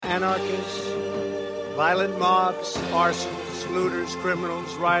anarchists, violent mobs, arsonists, looters,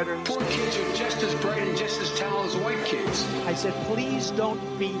 criminals, rioters. Poor kids are just as bright and just as talented as white kids. I said, please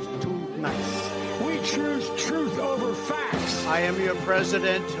don't be too nice. We choose truth over facts. I am your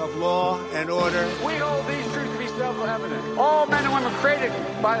president of law and order. We hold these truths to be self-evident. All men and women created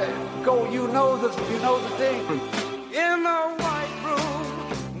by you know the thing. In a white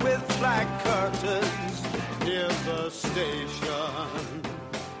room with black curtains near the station.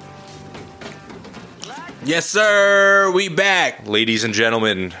 Yes, sir. We back. Ladies and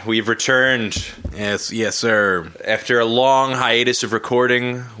gentlemen, we've returned. Yes, sir. After a long hiatus of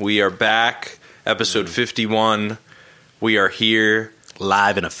recording, we are back. Episode 51. We are here.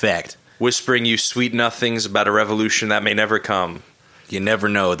 Live in effect. Whispering you sweet nothings about a revolution that may never come. You never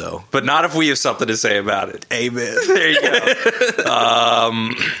know, though. But not if we have something to say about it. Amen. There you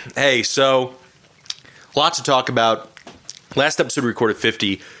go. Hey, so, lots to talk about. Last episode we recorded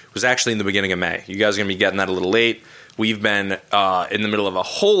 50 was actually in the beginning of May. You guys are going to be getting that a little late. We've been in the middle of a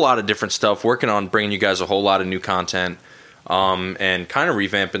whole lot of different stuff, working on bringing you guys a whole lot of new content, and kind of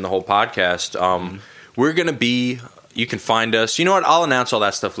revamping the whole podcast. We're going to be... You can find us. You know what? I'll announce all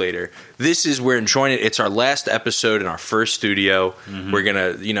that stuff later. This is, we're enjoying it. It's our last episode in our first studio. We're going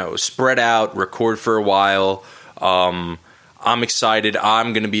to, spread out, record for a while. I'm excited.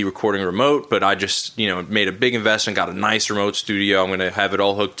 I'm going to be recording remote, but I just, made a big investment, got a nice remote studio. I'm going to have it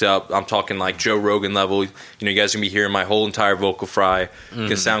all hooked up. I'm talking like Joe Rogan level. You guys are going to be hearing my whole entire vocal fry.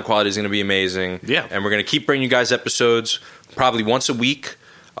 The sound quality is going to be amazing. Yeah. And we're going to keep bringing you guys episodes probably once a week.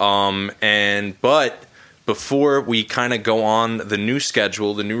 But before we kind of go on the new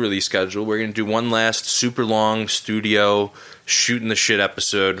schedule, the new release schedule, we're going to do one last super long studio shooting the shit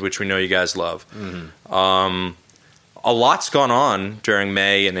episode, which we know you guys love. A lot's gone on during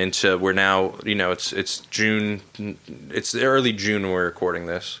May and into, we're now, it's June, it's early June when we're recording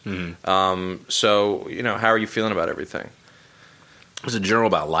this. So, how are you feeling about everything? Was it general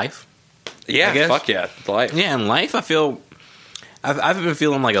about life? Yeah, fuck yeah, life. Yeah, in life, I feel... I've been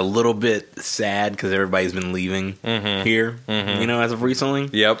feeling like a little bit sad because everybody's been leaving here, as of recently.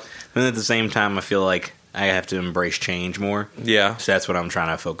 Yep. And at the same time, I feel like I have to embrace change more. Yeah. So that's what I'm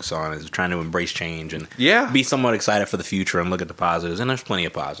trying to focus on, is trying to embrace change and be somewhat excited for the future and look at the positives. And there's plenty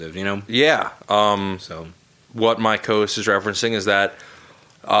of positives, Yeah. So what my co-host is referencing is that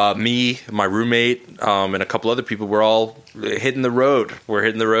me, my roommate, and a couple other people, we're all hitting the road. We're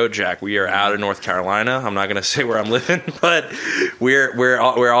hitting the road, Jack. We are out of North Carolina. I'm not going to say where I'm living, but we're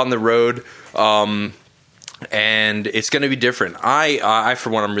on the road, and it's going to be different. I for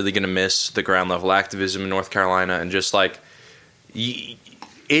one, I'm really going to miss the ground level activism in North Carolina, and just like it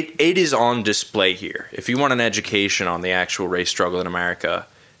is on display here. If you want an education on the actual race struggle in America,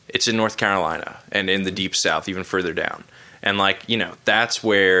 it's in North Carolina and in the Deep South, even further down. And, that's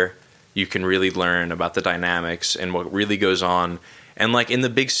where you can really learn about the dynamics and what really goes on. And, in the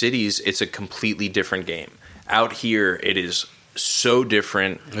big cities, it's a completely different game. Out here, it is so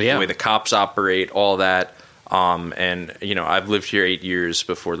different. Yeah. The way the cops operate, all that. And, I've lived here 8 years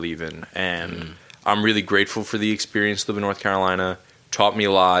before leaving. And I'm really grateful for the experience living in North Carolina. Taught me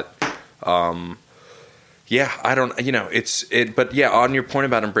a lot. But on your point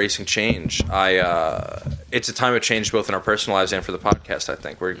about embracing change, it's a time of change both in our personal lives and for the podcast. I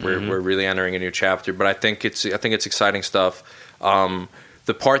think we're really entering a new chapter, but I think it's exciting stuff. The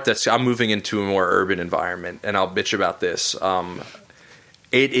part I'm moving into a more urban environment, and I'll bitch about this.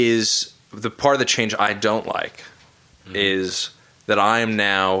 It is the part of the change I don't like is that I am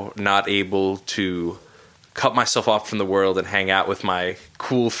now not able to cut myself off from the world and hang out with my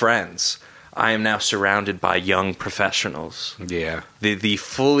cool friends. I am now surrounded by young professionals. Yeah. The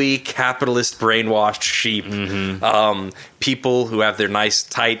fully capitalist brainwashed sheep. People who have their nice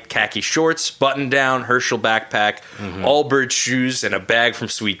tight khaki shorts, button down, Herschel backpack, Allbirds shoes, and a bag from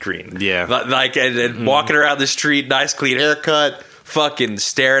Sweet Green. Yeah. And walking around the street, nice clean haircut, fucking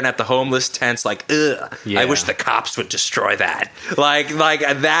staring at the homeless tents like, ugh, yeah. I wish the cops would destroy that. Like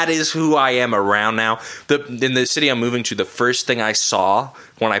that is who I am around now. In the city I'm moving to, the first thing I saw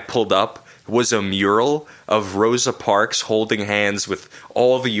when I pulled up was a mural of Rosa Parks holding hands with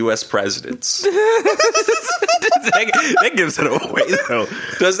all the U.S. presidents. that gives it away, though.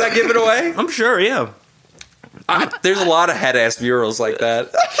 Does that give it away? I'm sure, yeah. There's a lot of head-ass murals like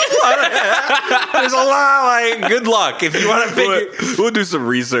that. There's a lot, good luck. If you want to figure... We'll do some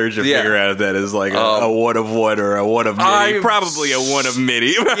research and figure out if that is like a one of one or a one of many. Probably a one of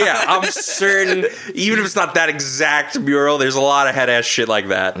many. Yeah, I'm certain, even if it's not that exact mural, there's a lot of head-ass shit like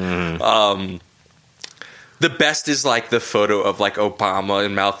that. The best is like the photo of like Obama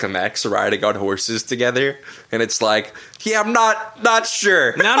and Malcolm X riding on horses together, and it's like, yeah, I'm not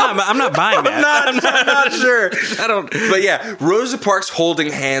sure. No, I'm not buying that. I'm not sure. I don't. But yeah, Rosa Parks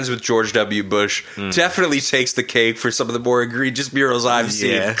holding hands with George W. Bush definitely takes the cake for some of the more egregious murals I've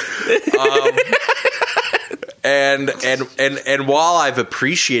seen. Yeah. And while I've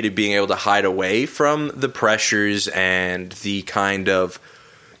appreciated being able to hide away from the pressures and the kind of,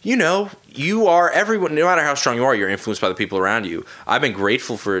 you are everyone, no matter how strong you are, you're influenced by the people around you. I've been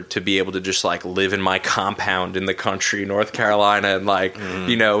grateful to be able to just like live in my compound in the country, North Carolina, and like,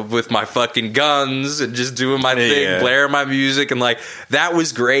 with my fucking guns and just doing my thing, blaring my music, and like that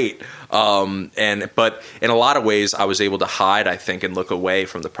was great. But in a lot of ways, I was able to hide, I think, and look away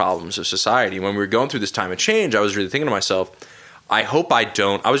from the problems of society. When we were going through this time of change, I was really thinking to myself, I hope I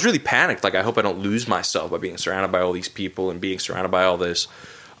don't. I was really panicked. Like, I hope I don't lose myself by being surrounded by all these people and being surrounded by all this.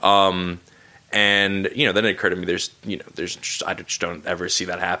 And then it occurred to me, I just don't ever see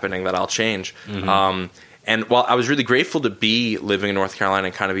that happening, that I'll change. And while I was really grateful to be living in North Carolina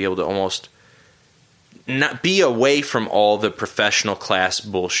and kind of be able to almost not be away from all the professional class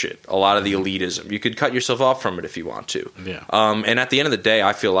bullshit, a lot of the elitism. You could cut yourself off from it if you want to. Yeah. And at the end of the day,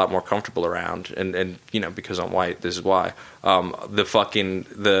 I feel a lot more comfortable around, and because I'm white, this is why. The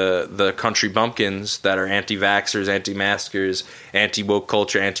country bumpkins that are anti-vaxxers, anti-maskers, anti-woke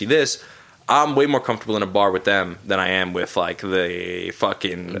culture, anti-this, I'm way more comfortable in a bar with them than I am with like the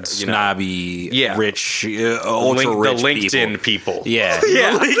fucking snobby, rich, ultra rich the LinkedIn people. Yeah,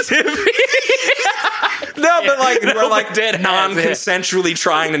 yeah. No, but like we're like non-consensually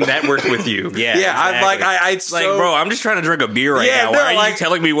trying to network with you. Yeah, exactly. It's like, bro, I'm just trying to drink a beer right now. Why are you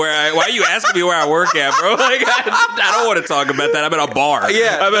telling me why are you asking me where I work at, bro? Like, I don't want to talk about that. I'm at a bar.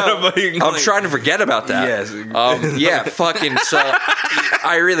 Yeah, I'm trying to forget about that. Yes. Fucking. So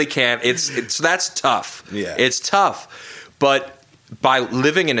I really can't. That's tough. Yeah, it's tough. But by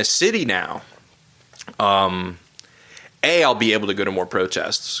living in a city now, I'll be able to go to more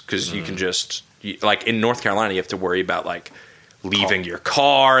protests because you can just. Like in North Carolina, you have to worry about like leaving your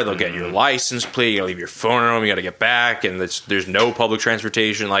car. They'll get your license plate. You gotta leave your phone at home. You gotta get back, and there's no public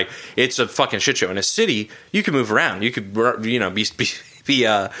transportation. Like it's a fucking shit show. In a city, you can move around. You could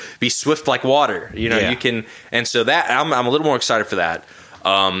be swift like water. You can. And so that I'm a little more excited for that.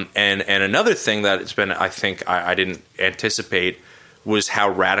 And another thing that it's been, I think I didn't anticipate was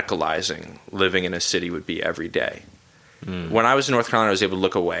how radicalizing living in a city would be every day. When I was in North Carolina, I was able to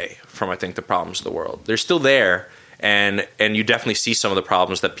look away from, I think, the problems of the world. They're still there, and you definitely see some of the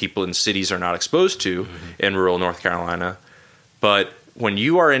problems that people in cities are not exposed to in rural North Carolina. But when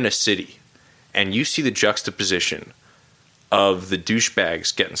you are in a city and you see the juxtaposition of the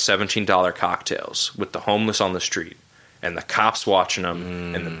douchebags getting $17 cocktails with the homeless on the street and the cops watching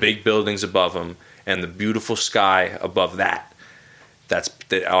them and the big buildings above them and the beautiful sky above that's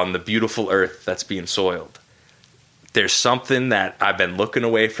on the beautiful earth that's being soiled. There's something that I've been looking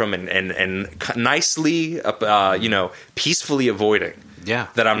away from and nicely, peacefully avoiding. Yeah.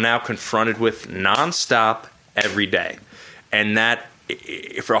 That I'm now confronted with nonstop every day. And that,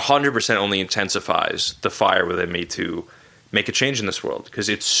 for 100%, only intensifies the fire within me to make a change in this world. Because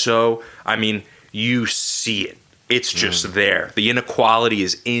it's so, you see it. It's just there. The inequality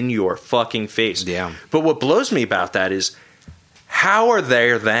is in your fucking face. Yeah. But what blows me about that is, how are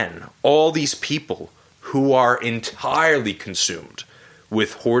there then all these people who are entirely consumed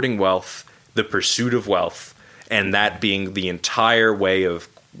with hoarding wealth, the pursuit of wealth, and that being the entire way of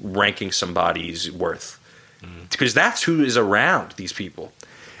ranking somebody's worth? Because that's who is around these people.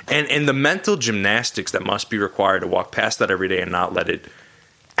 And the mental gymnastics that must be required to walk past that every day and not let it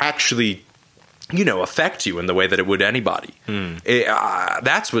actually, affect you in the way that it would anybody.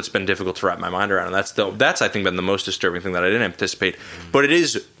 That's what's been difficult to wrap my mind around. And that's I think, been the most disturbing thing that I didn't anticipate. But it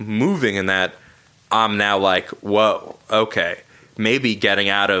is moving in that I'm now like, whoa, okay, maybe getting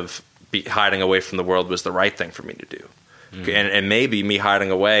out of hiding away from the world was the right thing for me to do. And maybe me hiding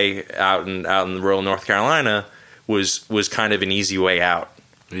away out in rural North Carolina was kind of an easy way out.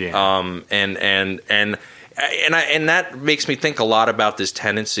 Yeah. And that makes me think a lot about this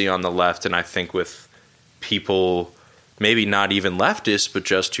tendency on the left, and I think with people, maybe not even leftists, but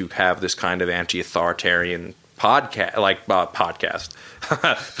just to have this kind of anti-authoritarian podcast.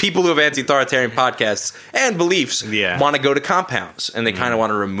 People who have anti-authoritarian podcasts and beliefs want to go to compounds, and they kind of want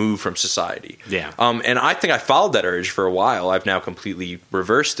to remove from society. Yeah. And I think I followed that urge for a while. I've now completely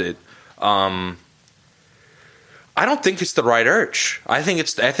reversed it. I don't think it's the right urge. I think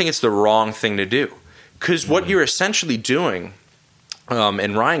it's the wrong thing to do. Because what you're essentially doing,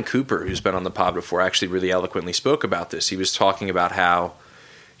 and Ryan Cooper, who's been on the pod before, actually really eloquently spoke about this. He was talking about how,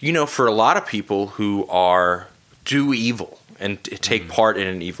 for a lot of people who do evil and take part in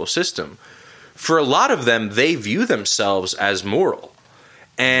an evil system, for a lot of them, they view themselves as moral.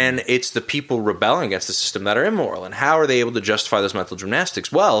 And it's the people rebelling against the system that are immoral. And how are they able to justify those mental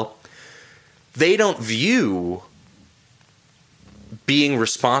gymnastics? Well, they don't view being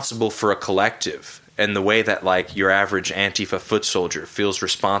responsible for a collective and the way that, like, your average Antifa foot soldier feels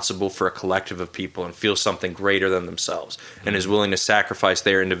responsible for a collective of people and feels something greater than themselves and is willing to sacrifice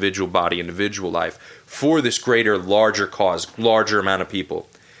their individual body, individual life for this greater, larger cause, larger amount of people.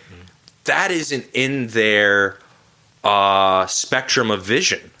 That isn't in their spectrum of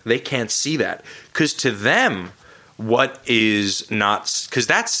vision. They can't see that. Because to them, what is not... Because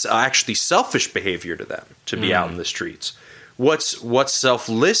that's actually selfish behavior to them, to be out in the streets. What's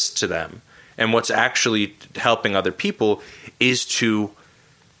selfless to them and what's actually helping other people is to,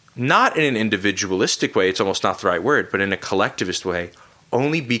 not in an individualistic way, it's almost not the right word, but in a collectivist way,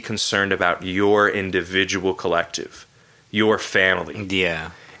 only be concerned about your individual collective, your family.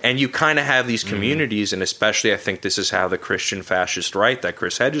 Yeah. And you kind of have these communities, and especially I think this is how the Christian fascist right that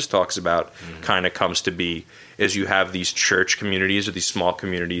Chris Hedges talks about kind of comes to be, is you have these church communities or these small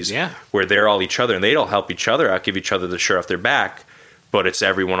communities where they're all each other, and they don't help each other out, give each other the shirt off their back, but it's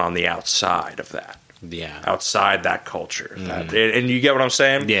everyone on the outside of that. Yeah. Outside that culture. And you get what I'm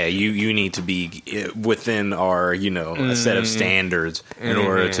saying? Yeah, you need to be within our, a set of standards in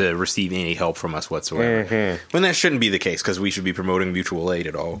order to receive any help from us whatsoever. When that shouldn't be the case, because we should be promoting mutual aid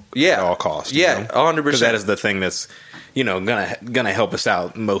at all costs. Yeah, 100%. Because that is the thing that's, gonna help us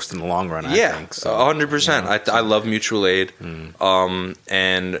out most in the long run, I think. So, 100%. I love mutual aid.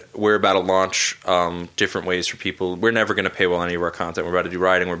 And we're about to launch different ways for people. We're never going to paywall any of our content. We're about to do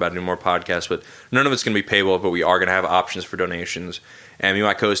writing. We're about to do more podcasts. But none of it's going to be paywall, but we are going to have options for donations. And me and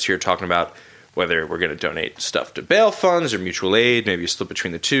my co-host here talking about whether we're going to donate stuff to bail funds or mutual aid, maybe a split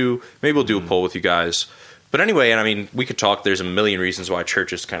between the two. Maybe we'll do a poll with you guys. But anyway, and I mean, we could talk. There's a million reasons why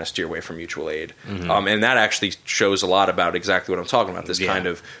churches kind of steer away from mutual aid. And that actually shows a lot about exactly what I'm talking about. This kind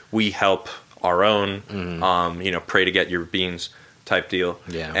of, we help our own, pray to get your beans type deal.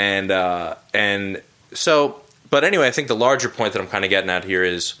 Yeah. And so, but anyway, I think the larger point that I'm kind of getting at here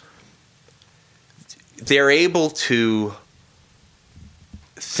is they're able to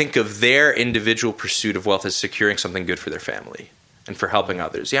think of their individual pursuit of wealth as securing something good for their family and for helping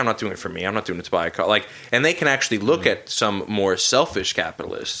others. Yeah, I'm not doing it for me. I'm not doing it to buy a car. And they can actually look at some more selfish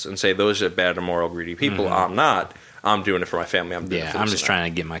capitalists and say, those are bad, immoral, greedy people. I'm not. I'm doing it for my family. I'm doing it for I'm just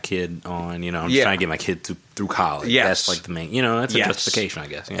trying to get my kid on, I'm just trying to get my kid through college. Yes. That's like the main, that's a justification, I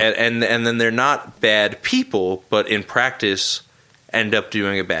guess. And then they're not bad people, but in practice end up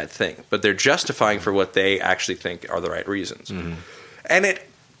doing a bad thing. But they're justifying for what they actually think are the right reasons. And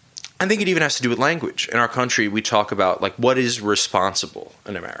I think it even has to do with language. In our country, we talk about, like, what is responsible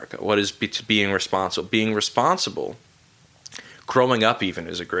in America? What is being responsible? Being responsible, growing up even,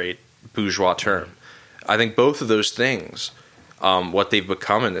 is a great bourgeois term. I think both of those things, what they've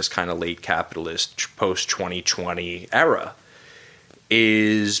become in this kind of late capitalist, post-2020 era,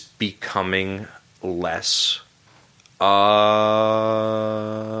 is becoming less,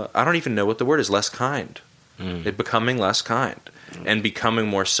 I don't even know what the word is, less kind. It's becoming less kind. And becoming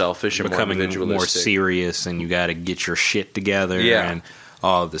more selfish and becoming more individualistic. More serious, and you got to get your shit together and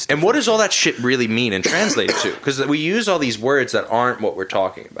all of this stuff. And what does all that shit really mean and translate to? Because we use all these words that aren't what we're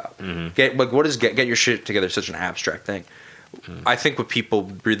talking about. What does get your shit together such an abstract thing? I think what people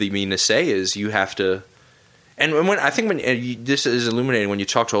really mean to say is you have to... And this is illuminating when you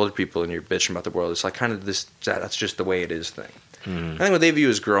talk to older people and you're bitching about the world. It's like kind of this, that's just the way it is thing. I think what they view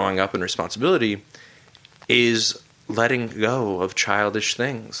as growing up and responsibility is letting go of childish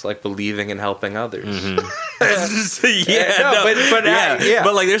things like believing in helping others. But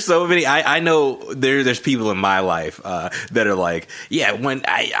like there's so many. I know there's people in my life that are like, when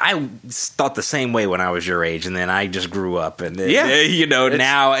I thought the same way when I was your age, and then I just grew up, and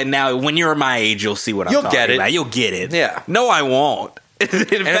now when you're my age, you'll see what I'm talking about. You'll get it. Yeah. No, I won't. In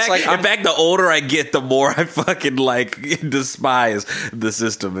fact, the older I get, the more I fucking despise the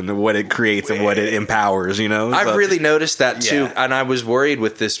system and what it creates and what it empowers. I've really noticed that too, and I was worried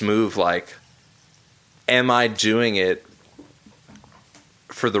with this move. Like, am I doing it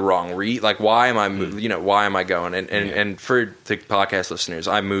for the wrong reason? Like, why am I? Why am I going? And for the podcast listeners,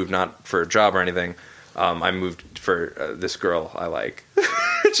 I moved not for a job or anything. I moved for this girl I like,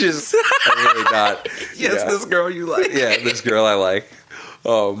 which is really not. This girl you like. Yeah, this girl I like.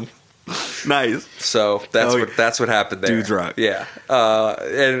 Nice. So that's what happened there. Dude's right. Yeah.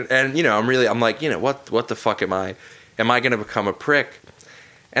 And I'm like, what the fuck am I? Am I going to become a prick?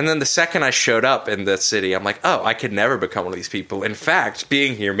 And then the second I showed up in the city, I'm like, oh, I could never become one of these people. In fact,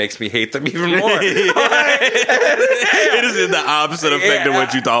 being here makes me hate them even more. It is in the opposite effect of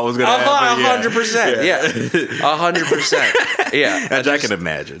what you thought was going to happen. 100%. Yeah. 100%. Yeah. As I can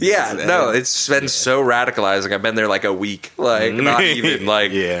imagine. Yeah. No, it's been so radicalizing. I've been there like a week. Like, not even.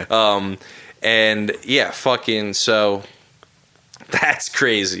 Like, and yeah, fucking, so that's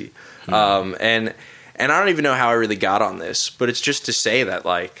crazy. And I don't even know how I really got on this, but it's just to say that,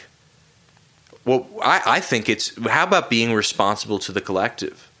 like, well, I think it's, how about being responsible to the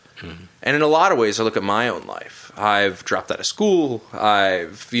collective? Mm-hmm. And in a lot of ways, I look at my own life. I've dropped out of school.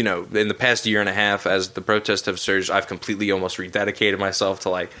 I've, you know, in the past year and a half, as the protests have surged, I've completely almost rededicated myself to,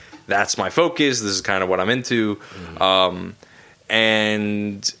 like, that's my focus. This is kind of what I'm into. Mm-hmm.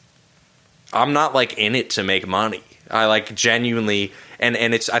 And I'm not, like, in it to make money. I, like, genuinely... And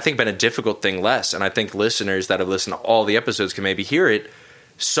it's, I think, been a difficult thing less. And I think listeners that have listened to all the episodes can maybe hear it.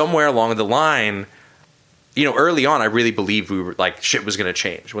 Somewhere along the line, you know, early on, I really believed we were, like, shit was going to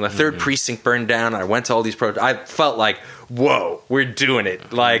change. When the third precinct burned down, I went to all these protests. I felt like, whoa, we're doing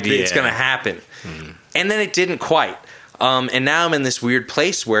it. Like, it's going to happen. Mm-hmm. And then it didn't quite. And now I'm in this weird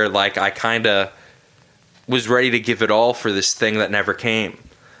place where, like, I kind of was ready to give it all for this thing that never came.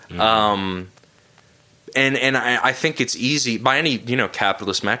 Mm-hmm. And I think it's easy by any, you know,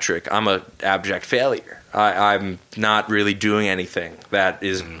 capitalist metric. I'm a abject failure. I'm not really doing anything that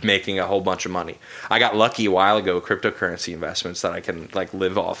is making a whole bunch of money. I got lucky a while ago with cryptocurrency investments that I can, like,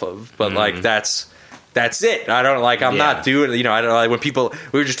 live off of. But like that's it. I don't, like, I'm not doing, you know, I don't, like, when people,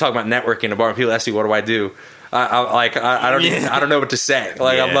 we were just talking about networking in a bar and people ask me, what do I do? I don't know what to say.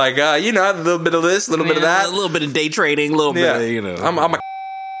 Like, I'm like, you know, a little bit of this, a little bit of that, a little bit of day trading, a little bit of, you know. I'm a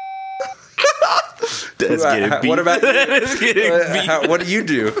That's getting beat. What about you? That's getting beat. What do you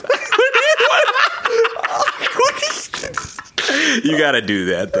do? You gotta do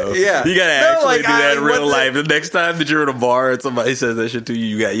that, though. Yeah, you gotta actually do that in real life. The next time that you're in a bar and somebody says that shit to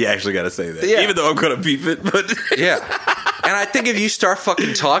you, you actually gotta say that. Yeah. Even though I'm gonna beep it, but yeah. And I think if you start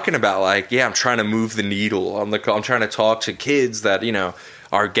fucking talking about, like, I'm trying to move the needle on the, I'm trying to talk to kids that, you know,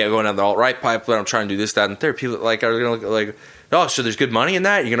 are going down the alt-right pipeline. I'm trying to do this, that, and third. People like are gonna look like, oh, so there's good money in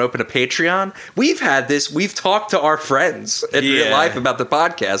that? You're going to open a Patreon? We've had this. We've talked to our friends in real life about the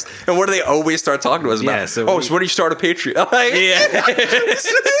podcast. And what do they always start talking to us about? So when do you start a Patreon? Like,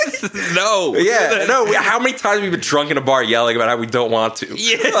 No. Yeah. No. How many times have we been drunk in a bar yelling about how we don't want to?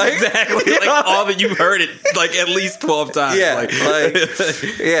 Yeah, like, exactly. Like, all that you've heard it, like, at least 12 times. Yeah.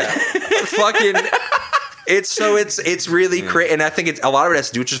 Fucking... It's really crazy. And I think a lot of it has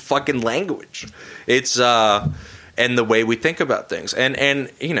to do with just fucking language. It's... and the way we think about things.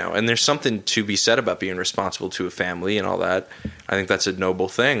 And you know, and there's something to be said about being responsible to a family and all that. I think that's a noble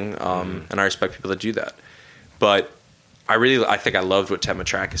thing, and I respect people that do that. But I think I loved what Ted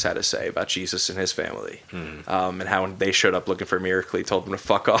Matrakis had to say about Jesus and his family, and how when they showed up looking for a miracle, he told them to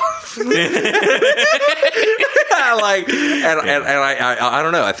fuck off. I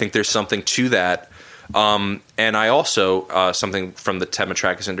don't know. I think there's something to that. And I also, something from the Ted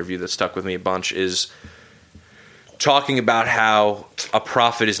Matrakis interview that stuck with me a bunch is talking about how a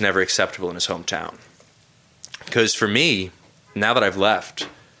prophet is never acceptable in his hometown. Because for me, now that I've left,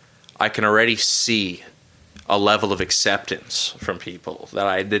 I can already see a level of acceptance from people that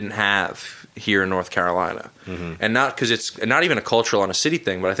I didn't have here in North Carolina. Mm-hmm. And not because it's not even a cultural on a city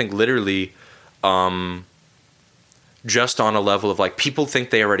thing, but I think literally just on a level of, like, people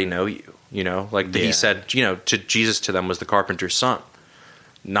think they already know you, you know? Like he said, you know, to Jesus to them was the carpenter's son,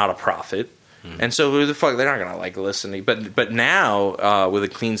 not a prophet. And so who the fuck, they're not gonna, like, listen. But now with a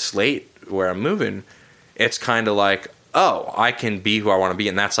clean slate where I'm moving, it's kind of like, oh, I can be who I want to be,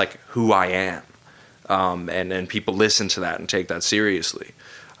 and that's, like, who I am. And people listen to that and take that seriously.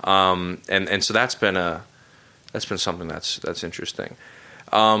 And so that's been something that's interesting.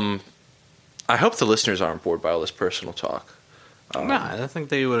 I hope the listeners aren't bored by all this personal talk. I think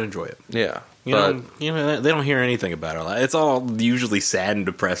they would enjoy it. Yeah. You know, they don't hear anything about it. It's all usually sad and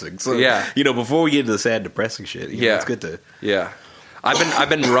depressing. So, you know, before we get into the sad, depressing shit, you know, it's good to... Yeah. I've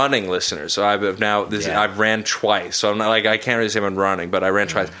been running, listeners. So I've ran twice. So I'm not, like, I can't really say I've been running, but I ran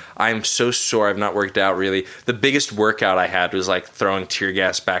twice. I'm so sore. I've not worked out really. The biggest workout I had was, like, throwing tear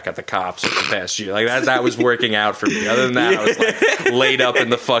gas back at the cops over the past year. Like, that was working out for me. Other than that, I was, like, laid up in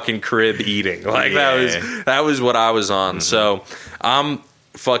the fucking crib eating. Like, that was what I was on. Mm-hmm. So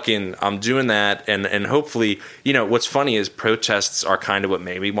I'm doing that, and hopefully, what's funny is protests are kind of what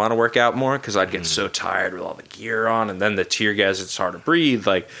made me want to work out more, because I'd get so tired with all the gear on, and then the tear gas, it's hard to breathe.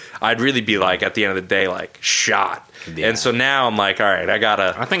 Like, I'd really be like, at the end of the day, like, shot. Yeah. And so now I'm like, all right,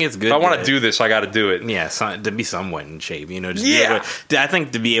 I think it's good. If I want to do this, I got to do it. Yeah, to be somewhat in shape, I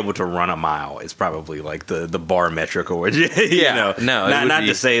think to be able to run a mile is probably like the bar metric, or not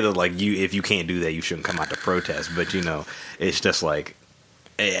to say that like if you can't do that, you shouldn't come out to protest, but it's just like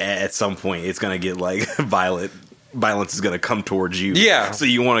at some point it's gonna get like violence is gonna come towards you. Yeah, so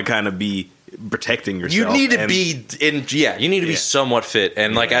you want to kind of be protecting yourself. You need to be you need to be somewhat fit,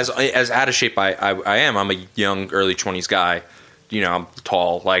 and like as out of shape I am. I'm a young early 20s guy. I'm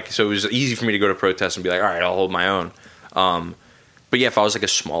tall, like, so it was easy for me to go to protests and be like, all right, I'll hold my own. But yeah, if I was like a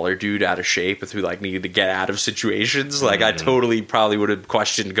smaller dude out of shape who like needed to get out of situations, like I totally probably would have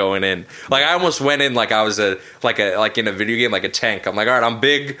questioned going in. Like I almost went in like I was like in a video game, like a tank. I'm like, all right, I'm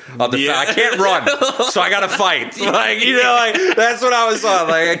big. I can't run, so I gotta fight. Like like that's what I was on.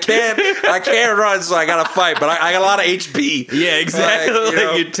 Like I can't run, so I gotta fight. But I got a lot of HP. Yeah, exactly.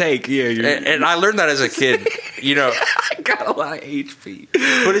 Like you take. Yeah, and I learned that as a kid. I got a lot of HP,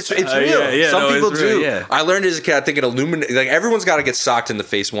 but it's real. Yeah, some people do. Yeah. I learned as a kid. I think it illuminates. Like everyone's got to get socked in the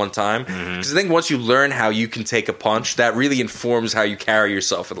face one time, because I think once you learn how you can take a punch, that really informs how you carry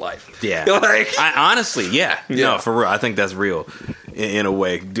yourself in life. Yeah, I honestly, no, for real, I think that's real. In a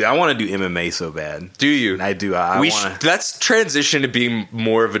way, dude, I want to do MMA so bad. Do you? I do. Let's transition to being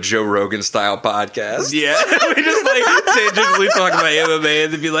more of a Joe Rogan style podcast. Yeah, we just like tangentially talk about MMA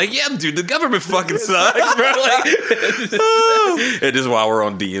and then be like, "Yeah, dude, the government fucking sucks, bro." Like, and just while we're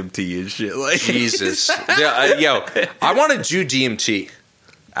on DMT and shit, like Jesus. Yeah, I want to do DMT.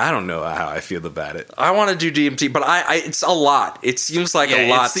 I don't know how I feel about it. I want to do DMT, but it's a lot. It seems like a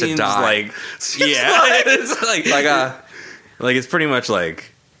lot to die. Like it's pretty much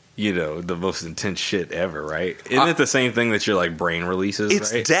like, the most intense shit ever, right? Isn't it the same thing that your like brain releases?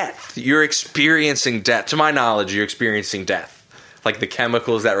 It's right? death. You're experiencing death. To my knowledge, you're experiencing death. Like the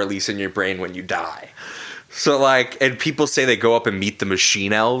chemicals that release in your brain when you die. So like, and people say they go up and meet the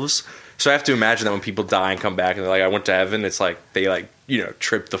machine elves. So I have to imagine that when people die and come back and they're like, I went to heaven, it's like they like,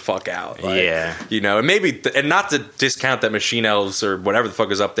 trip the fuck out. Like, yeah. And maybe, and not to discount that machine elves or whatever the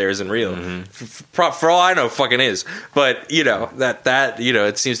fuck is up there isn't real. For all I know, fucking is. But, that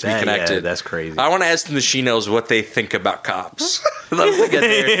it seems to be connected. Yeah, that's crazy. I want to ask the machine elves what they think about cops. I'd love to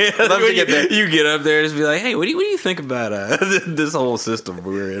get there. You get up there and just be like, hey, what do you think about this whole system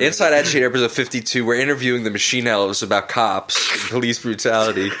we're in? Inside Agitator episode 52, we're interviewing the machine elves about cops and police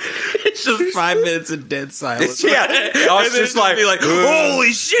brutality. It's just 5 minutes of dead silence. It's just like,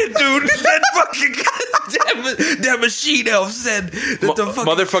 holy shit, dude! That machine elf said that the fucking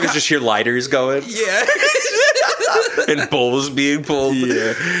motherfuckers just hear lighters going. Yeah, and bowls being pulled.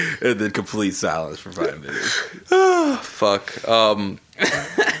 Yeah, and then complete silence for 5 minutes. Oh, fuck.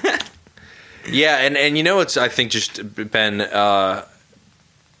 Yeah, and what's I think just been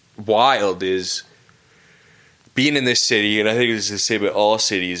wild is being in this city, and I think it's the same with all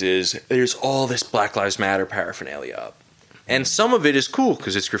cities, is there's all this Black Lives Matter paraphernalia up. And some of it is cool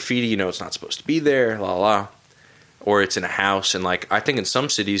because it's graffiti, it's not supposed to be there, or it's in a house. And like, I think in some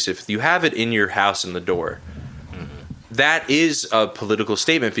cities, if you have it in your house in the door, that is a political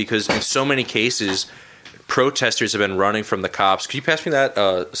statement, because in so many cases, protesters have been running from the cops. Could you pass me that,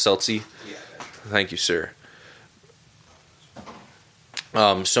 Seltzy? Yeah. Thank you, sir.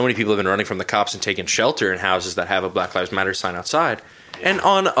 So many people have been running from the cops and taking shelter in houses that have a Black Lives Matter sign outside. And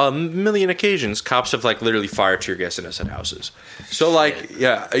on a million occasions, cops have like literally fired tear gas in innocent houses. So like,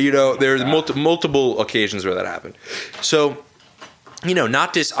 there's multiple occasions where that happened. So, I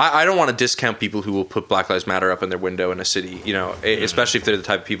don't want to discount people who will put Black Lives Matter up in their window in a city, especially if they're the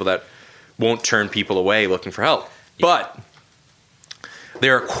type of people that won't turn people away looking for help. Yeah. But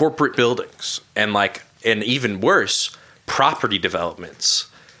there are corporate buildings and even worse, property developments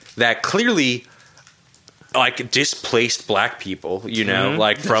that clearly displaced black people,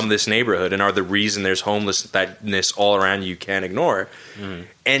 from this neighborhood, and are the reason there's homelessness all around you can't ignore.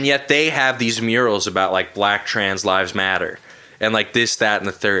 And yet they have these murals about Black trans lives matter and this, that, and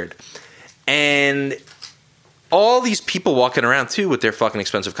the third. And all these people walking around too with their fucking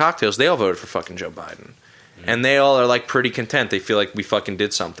expensive cocktails, they all voted for fucking Joe Biden. And they all are pretty content. They feel like we fucking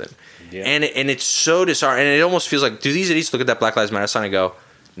did something. Yeah. And it's so disheartening. And it almost feels like, do these idiots look at that Black Lives Matter sign and go,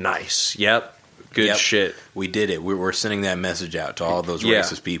 nice, yep. Good shit. We did it. We're sending that message out to all those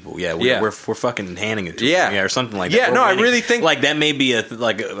racist people. Yeah, we're fucking handing it to them. Yeah, or something like that. Yeah, I really think that may be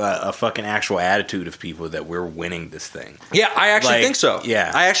a fucking actual attitude of people that we're winning this thing. Yeah, I actually think so.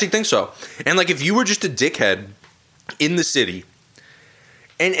 Yeah, I actually think so. And if you were just a dickhead in the city,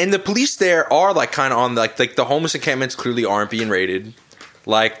 And the police there are like kind of on like the homeless encampments clearly aren't being raided.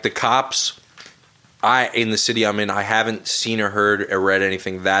 Like the cops, in the city I'm in, I haven't seen or heard or read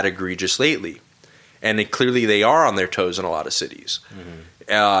anything that egregious lately. And clearly they are on their toes in a lot of cities,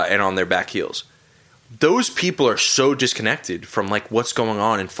 and on their back heels. Those people are so disconnected from like what's going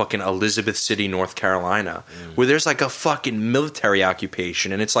on in fucking Elizabeth City, North Carolina, where there's like a fucking military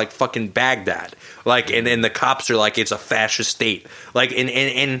occupation and it's like fucking Baghdad. Like, and the cops are like, it's a fascist state. Like,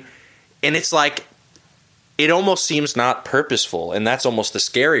 and it's like, it almost seems not purposeful. And that's almost the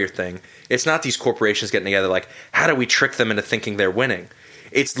scarier thing. It's not these corporations getting together like, how do we trick them into thinking they're winning?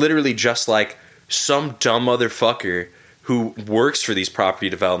 It's literally just like some dumb motherfucker who works for these property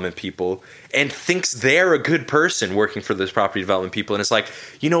development people and thinks they're a good person working for those property development people. And it's like,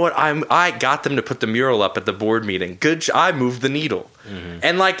 you know what? I got them to put the mural up at the board meeting. Good. I moved the needle.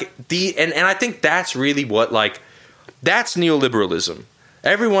 And like and I think that's really what, like, that's neoliberalism.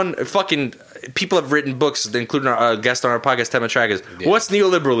 Everyone fucking people have written books, including our guest on our podcast, Tema Tragas. Yeah. What's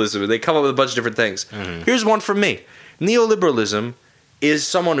neoliberalism? They come up with a bunch of different things. Here's one from me. Neoliberalism is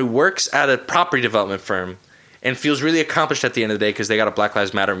someone who works at a property development firm and feels really accomplished at the end of the day because they got a Black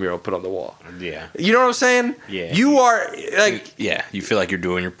Lives Matter mural put on the wall. Yeah. You know what I'm saying? Yeah. You are like... Yeah, you feel like you're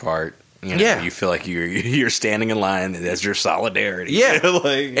doing your part. You know, you feel like you're standing in line. That's your solidarity. Yeah,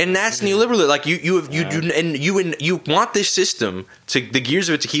 like, and that's neoliberal. Like you want this system to the gears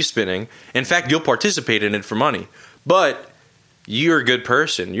of it to keep spinning. In fact, you'll participate in it for money, but you're a good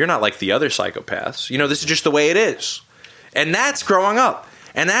person. You're not like the other psychopaths. You know, this is just the way it is, and that's growing up.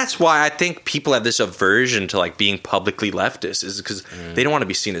 And that's why I think people have this aversion to like being publicly leftist, is because they don't want to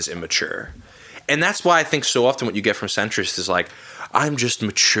be seen as immature. And that's why I think so often what you get from centrists is like, I'm just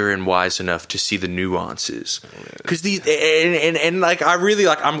mature and wise enough to see the nuances. Because these and like I really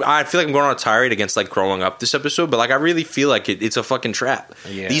like I feel like I'm going on a tirade against like growing up this episode, but like I really feel like it's a fucking trap.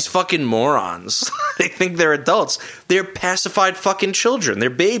 Yeah. These fucking morons, they think they're adults. They're pacified fucking children. They're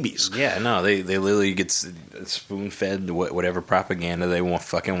babies. Yeah, no, they literally get spoon fed whatever propaganda they want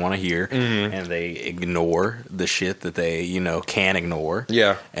to hear, and they ignore the shit that they can ignore.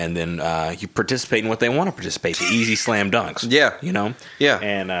 Yeah, and then you participate in what they want to participate. The easy slam dunks. Yeah, Yeah,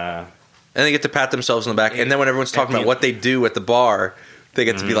 and they get to pat themselves on the back. And then when everyone's talking about what they do at the bar, they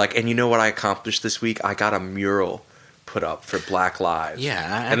get to be like, and you know what I accomplished this week? I got a mural put up for Black Lives.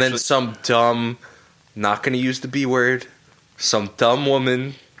 Yeah, and then some dumb, not going to use the B word, some dumb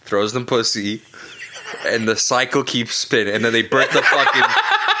woman throws them pussy, and the cycle keeps spinning. And then they birth the fucking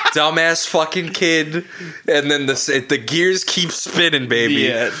dumbass fucking kid, and then the gears keep spinning,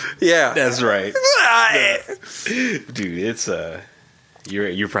 baby. Yeah, that's right. Dude, it's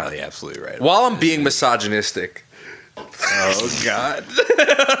you're probably absolutely right. While I'm being misogynistic. Oh God!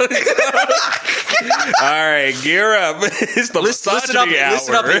 All right, gear up. It's the listen up,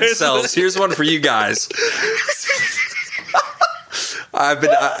 incels. Here's one for you guys. I've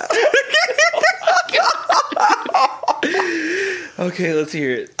been. Okay, let's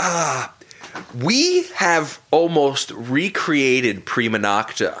hear it. We have almost recreated prima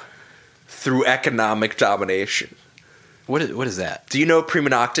nocta through economic domination. What is that? Do you know what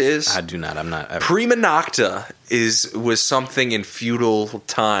prima nocta is? I do not. I'm not. Prima nocta was something in feudal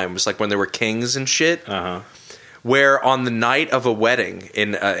times, like when there were kings and shit. Where on the night of a wedding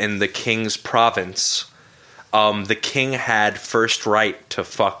in the king's province, the king had first right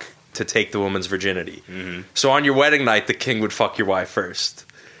to take the woman's virginity. So on your wedding night, the king would fuck your wife first.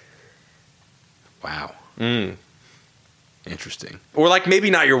 Wow. Interesting. Or like maybe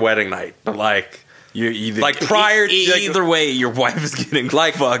not your wedding night, but like you're either like prior to either way, your wife is getting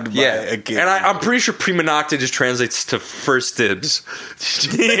like fucked by a kid. And I'm pretty sure prima nocta just translates to first dibs.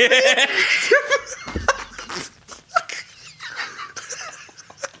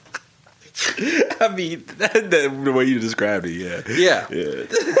 I mean, the way you described it, yeah.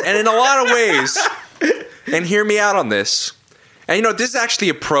 And in a lot of ways, and hear me out on this, and this is actually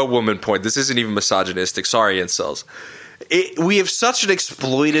a pro-woman point. This isn't even misogynistic. Sorry, incels. We have such an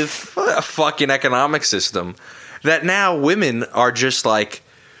exploitive fucking economic system that now women are just like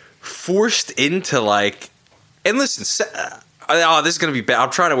forced into like, and listen, oh, this is going to be bad. I'm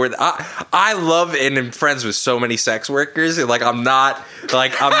trying to word I love and am friends with so many sex workers. And like, I'm not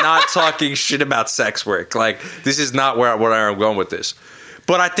talking shit about sex work. Like, this is not where I'm going with this.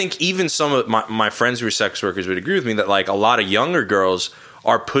 But I think even some of my friends who are sex workers would agree with me that like a lot of younger girls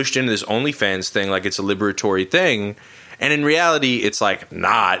are pushed into this OnlyFans thing like it's a liberatory thing. And in reality, it's like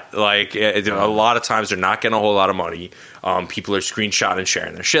not. Like a lot of times they're not getting a whole lot of money. People are screenshotting and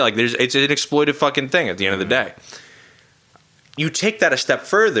sharing their shit. Like it's an exploitive fucking thing at the end of the day. You take that a step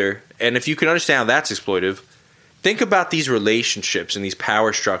further, and if you can understand how that's exploitive, think about these relationships and these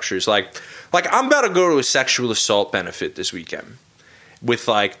power structures. Like I'm about to go to a sexual assault benefit this weekend with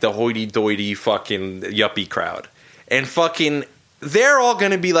like the hoity-toity fucking yuppie crowd. And fucking, they're all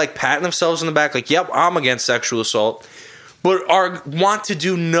going to be like patting themselves on the back like, yep, I'm against sexual assault. But want to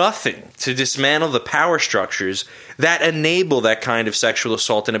do nothing to dismantle the power structures that enable that kind of sexual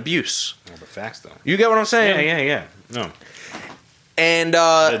assault and abuse. Well, the facts, though. You get what I'm saying? Yeah. No. And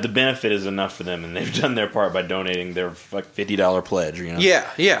the benefit is enough for them, and they've done their part by donating their $50 pledge. You know?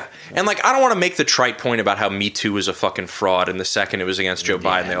 Yeah. And like, I don't want to make the trite point about how Me Too was a fucking fraud, and the second it was against Joe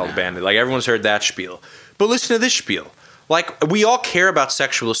Biden, they all abandoned it. Like, everyone's heard that spiel. But listen to this spiel. Like, we all care about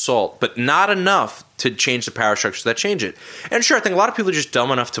sexual assault, but not enough to change the power structures that change it. And sure, I think a lot of people are just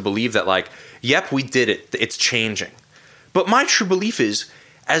dumb enough to believe that, like, yep, we did it. It's changing. But my true belief is,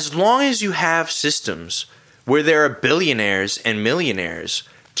 as long as you have systems where there are billionaires and millionaires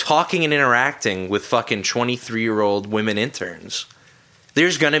talking and interacting with fucking 23-year-old women interns,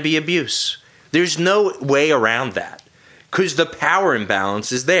 there's going to be abuse. There's no way around that because the power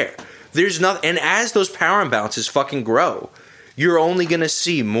imbalance is there. There's nothing, and as those power imbalances fucking grow, you're only going to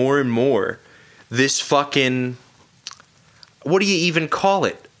see more and more this fucking, what do you even call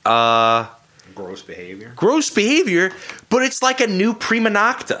it? Gross behavior. Gross behavior, but it's like a new prima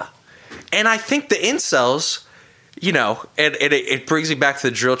nocta. And I think the incels, you know, and it brings me back to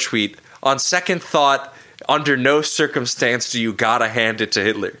the drill tweet. On second thought, under no circumstance do you gotta hand it to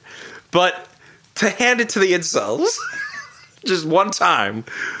Hitler. But to hand it to the incels, just one time,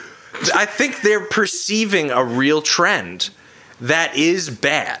 I think they're perceiving a real trend that is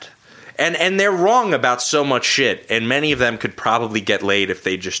bad. And they're wrong about so much shit, and many of them could probably get laid if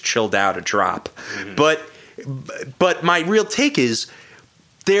they just chilled out a drop. Mm-hmm. But my real take is,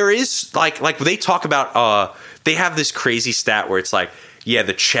 there is, like they talk about, they have this crazy stat where it's like, yeah,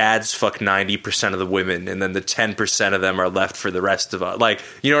 the Chads fuck 90% of the women, and then the 10% of them are left for the rest of us. Like,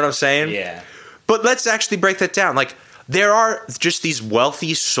 you know what I'm saying? Yeah. But let's actually break that down. Like, there are just these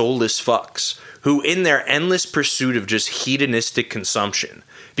wealthy, soulless fucks who, in their endless pursuit of just hedonistic consumption,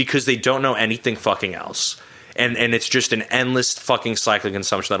 because they don't know anything fucking else, and it's just an endless fucking cycle of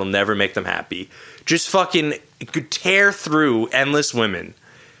consumption that'll never make them happy, just fucking tear through endless women.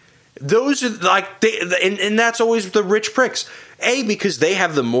 Those are like, and that's always the rich pricks. A, because they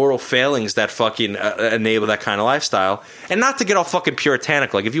have the moral failings that fucking enable that kind of lifestyle. And not to get all fucking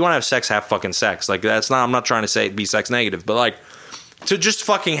puritanical. Like, if you want to have sex, have fucking sex. Like, that's not, I'm not trying to say be sex negative, but like, to just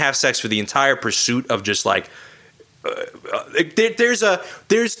fucking have sex for the entire pursuit of just like,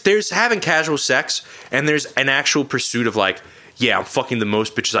 there's having casual sex, and there's an actual pursuit of like, yeah, I'm fucking the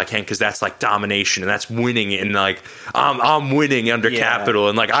most bitches I can because that's like domination and that's winning, and like I'm winning under capital,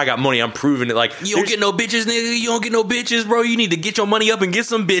 and like I got money, I'm proving it. Like, you don't get no bitches, nigga. You don't get no bitches, bro. You need to get your money up and get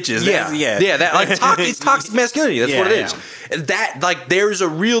some bitches. Yeah. That like it's toxic masculinity. That's what it is. And that, like, there's a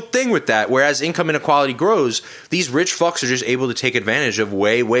real thing with that. Whereas income inequality grows, these rich fucks are just able to take advantage of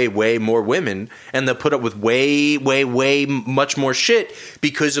way more women, and they'll put up with way much more shit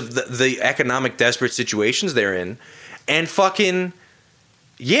because of the economic desperate situations they're in. And fucking,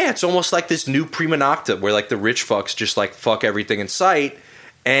 yeah, it's almost like this new prima nocta where like the rich fucks just like fuck everything in sight.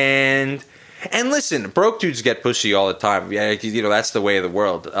 And listen, broke dudes get pussy all the time. Yeah, you know, that's the way of the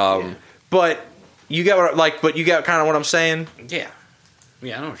world. But you get what you get kind of what I'm saying? Yeah, I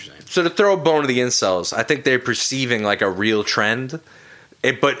know what you're saying. So to throw a bone to the incels, I think they're perceiving like a real trend.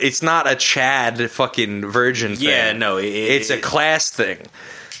 But it's not a Chad fucking virgin thing. Yeah, no, it's a class thing.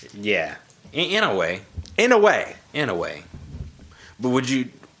 Yeah, in a way. In a way. But would you...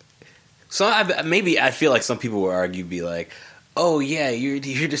 So I feel like some people would argue, be like, oh yeah, you're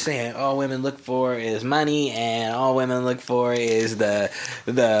just saying all women look for is money, and all women look for is the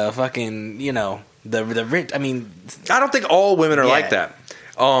fucking, you know, the rich. I mean, I don't think all women are like that.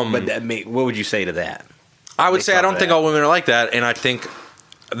 But what would you say to that? I would say I don't think all women are like that, and I think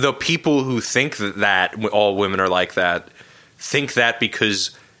the people who think that all women are like that think that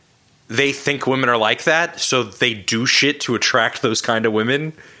because they think women are like that, so they do shit to attract those kind of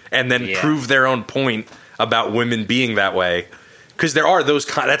women, and then prove their own point about women being that way. Because there are those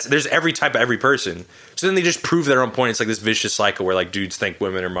there's every type of every person. So then they just prove their own point. It's like this vicious cycle where like dudes think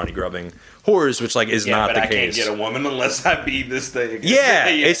women are money grubbing whores, which like is not the case. I can't get a woman unless I beat this thing.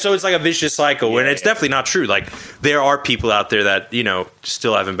 So it's like a vicious cycle, and it's definitely not true. Like, there are people out there that, you know,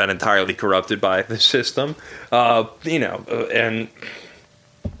 still haven't been entirely corrupted by the system, you know, and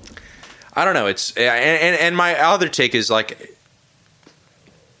I don't know. It's and my other take is like,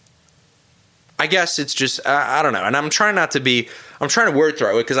 I guess it's just I don't know, and I'm trying to word it the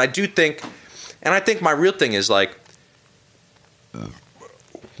right way, because I do think, and I think my real thing is like,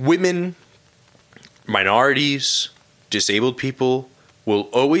 women minorities, disabled people will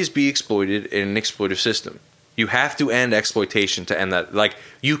always be exploited in an exploitive system. You have to end exploitation to end that. Like,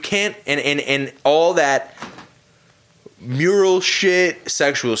 you can't, and all that mural shit,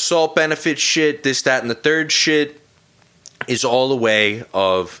 sexual assault benefit shit, this, that, and the third shit is all a way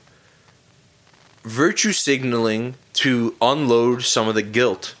of virtue signaling to unload some of the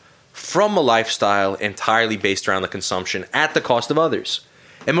guilt from a lifestyle entirely based around the consumption at the cost of others.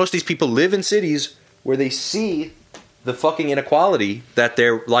 And most of these people live in cities where they see the fucking inequality that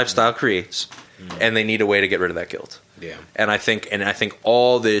their lifestyle creates, and they need a way to get rid of that guilt. Yeah. And I think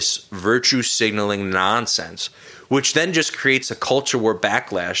all this virtue signaling nonsense, which then just creates a culture war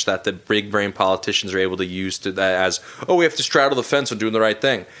backlash that the big brain politicians are able to use to that as, oh, we have to straddle the fence on doing the right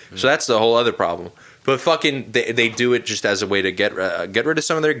thing. So that's the whole other problem. But fucking, they do it just as a way to get rid of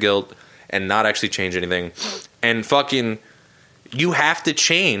some of their guilt and not actually change anything. And fucking, you have to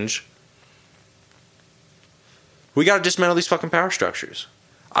change. We got to dismantle these fucking power structures.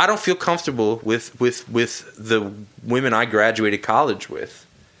 I don't feel comfortable with the women I graduated college with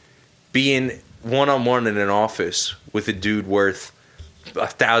being one-on-one in an office with a dude worth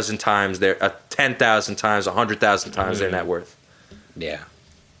 1,000 times their 10,000 times, 100,000 times their net worth. Yeah.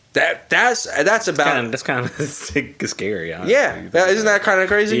 That's about that's kind of scary. Honestly. Yeah, isn't that kind of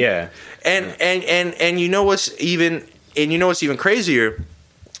crazy? Yeah. And you know what's even crazier?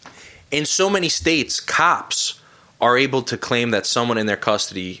 In so many states, cops are able to claim that someone in their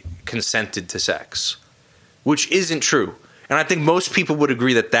custody consented to sex, which isn't true. And I think most people would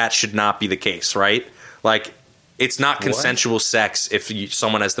agree that should not be the case, right? Like, it's not consensual sex if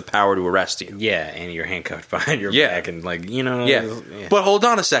someone has the power to arrest you. Yeah, and you're handcuffed behind your back and, like, you know. Yeah. But hold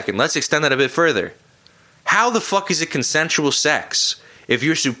on a second. Let's extend that a bit further. How the fuck is it consensual sex if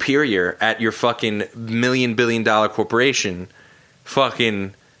your superior at your fucking $1 billion corporation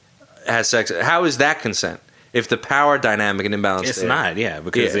fucking has sex? How is that consent? If the power dynamic and imbalance, it's not. Yeah,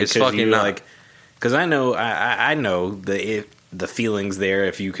 because it's fucking not. Like, because I know the feelings there.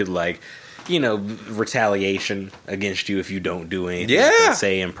 If you could, like, you know, retaliation against you if you don't do anything, like,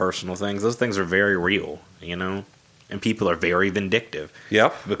 say impersonal things. Those things are very real, you know, and people are very vindictive.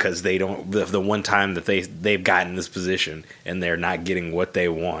 Yep, because they don't. The one time that they've gotten this position and they're not getting what they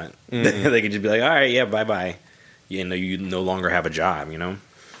want, they could just be like, all right, yeah, bye bye. You know, you no longer have a job. You know.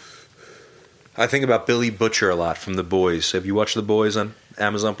 I think about Billy Butcher a lot from The Boys. Have you watched The Boys on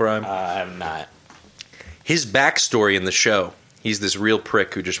Amazon Prime? I have not. His backstory in the show, he's this real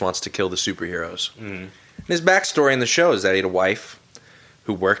prick who just wants to kill the superheroes. And his backstory in the show is that he had a wife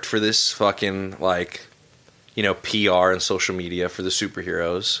who worked for this fucking, like, you know, PR and social media for the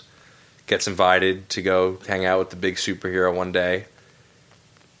superheroes. Gets invited to go hang out with the big superhero one day.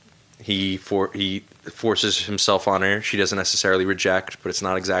 He forces himself on her. She doesn't necessarily reject, but it's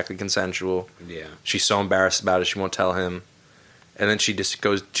not exactly consensual. Yeah. She's so embarrassed about it, she won't tell him. And then she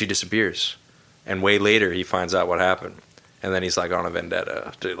disappears. And way later, he finds out what happened. And then he's, like, on a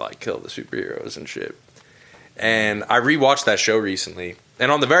vendetta to, like, kill the superheroes and shit. And I rewatched that show recently.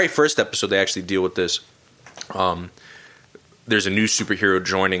 And on the very first episode, they actually deal with this. There's a new superhero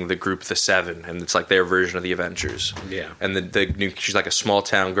joining the group, the Seven, and it's like their version of the Avengers. Yeah. And the new, she's like a small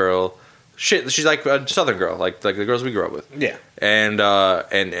town girl. Shit, she's like a Southern girl, like the girls we grew up with. Yeah. And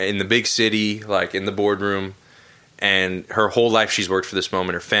in the big city, like in the boardroom, and her whole life she's worked for this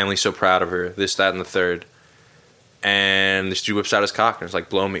moment. Her family's so proud of her. This, that, and the third. And this dude whips out his cock and is like,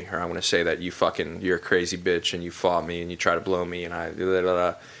 "Blow me," or I want to say that you're a crazy bitch and you fought me and you try to blow me and I. Blah, blah,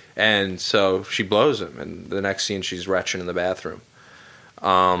 blah. And so she blows him, and the next scene she's retching in the bathroom.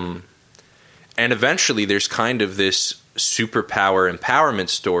 And eventually there's kind of this superpower empowerment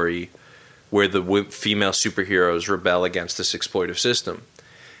story where the female superheroes rebel against this exploitive system.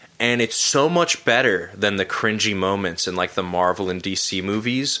 And it's so much better than the cringy moments in, like, the Marvel and DC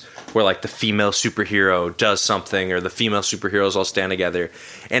movies where, like, the female superhero does something or the female superheroes all stand together.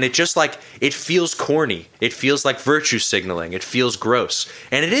 And it just, like, it feels corny. It feels like virtue signaling. It feels gross.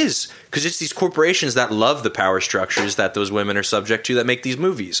 And it is, because it's these corporations that love the power structures that those women are subject to that make these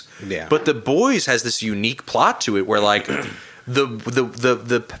movies. Yeah. But The Boys has this unique plot to it where, like,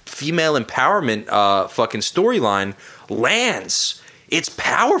 the female empowerment fucking storyline lands. It's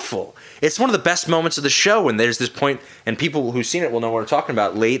powerful. It's one of the best moments of the show, and there's this point, and people who've seen it will know what I'm talking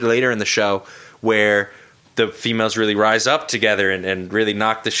about, later in the show, where the females really rise up together and really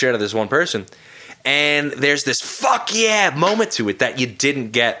knock the shit out of this one person. And there's this fuck yeah moment to it that you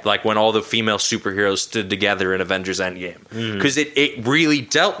didn't get, like, when all the female superheroes stood together in Avengers Endgame. Because it really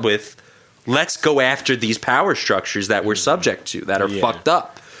dealt with, let's go after these power structures that we're subject to, that are fucked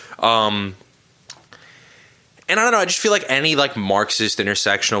up. And I don't know, I just feel like any like Marxist,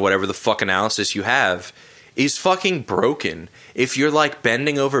 intersectional, whatever the fuck analysis you have is fucking broken if you're like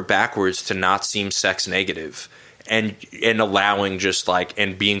bending over backwards to not seem sex negative and allowing just like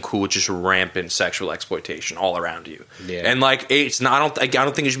and being cool with just rampant sexual exploitation all around you. Yeah. And like it's not I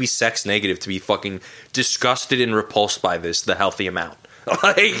don't think it should be sex negative to be fucking disgusted and repulsed by this the healthy amount.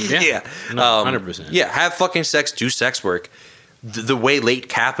 Like yeah. No, 100%. Yeah, have fucking sex, do sex work. The way late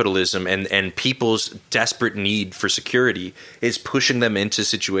capitalism and people's desperate need for security is pushing them into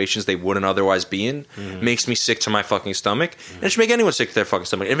situations they wouldn't otherwise be in makes me sick to my fucking stomach. And it should make anyone sick to their fucking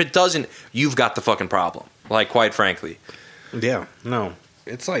stomach. If it doesn't, you've got the fucking problem. Like, quite frankly. Yeah, no.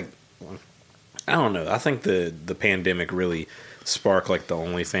 It's like, I don't know. I think the pandemic really sparked like the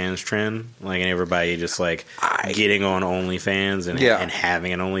OnlyFans trend, like, and everybody just like getting on OnlyFans and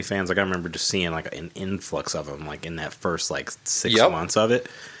having an OnlyFans. Like I remember just seeing like an influx of them, like in that first like 6 months of it.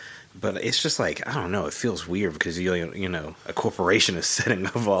 But it's just like I don't know. It feels weird because you know a corporation is setting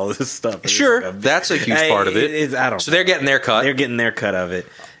up all this stuff. Sure, like that's a huge part of it. I don't. So they're getting their cut. They're getting their cut of it.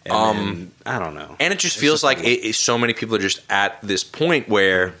 And then, I don't know. And it just feels like so many people are just at this point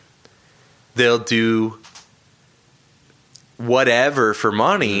where they'll do whatever for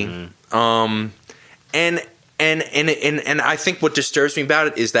money, and I think what disturbs me about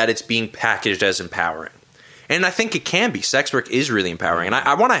it is that it's being packaged as empowering, and I think it can be. Sex work is really empowering, and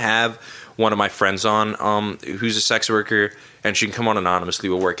I want to have one of my friends on who's a sex worker, and she can come on anonymously.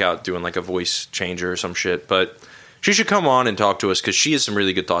 We'll work out doing like a voice changer or some shit, but she should come on and talk to us because she has some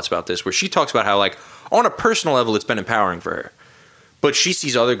really good thoughts about this, where she talks about how like on a personal level it's been empowering for her. But she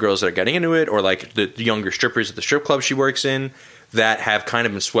sees other girls that are getting into it, or like the younger strippers at the strip club she works in, that have kind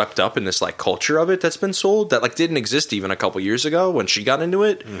of been swept up in this like culture of it that's been sold that like didn't exist even a couple years ago when she got into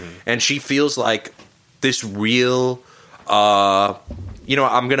it. And she feels like this real, you know,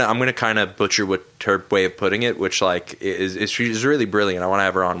 I'm gonna kind of butcher what her way of putting it, which like is really brilliant. I want to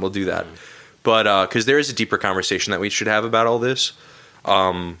have her on. We'll do that, but because there is a deeper conversation that we should have about all this.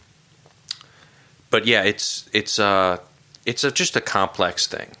 But yeah, it's just a complex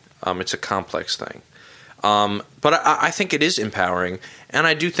thing. It's a complex thing. But I think it is empowering. And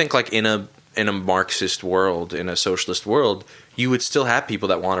I do think like in a Marxist world, in a socialist world, you would still have people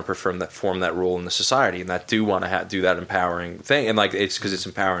that want to form that role in the society and that do want to do that empowering thing. And like it's because it's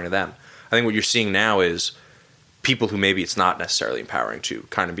empowering to them. I think what you're seeing now is people who maybe it's not necessarily empowering to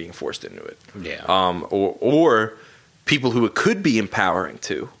kind of being forced into it. Yeah. Or people who it could be empowering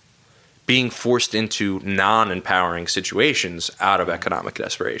to being forced into non-empowering situations out of economic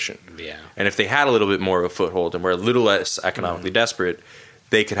desperation. Yeah. And if they had a little bit more of a foothold and were a little less economically desperate,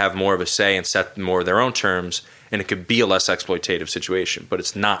 they could have more of a say and set more of their own terms, and it could be a less exploitative situation. But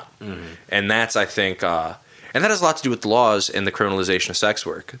it's not. And that's, I think, and that has a lot to do with the laws and the criminalization of sex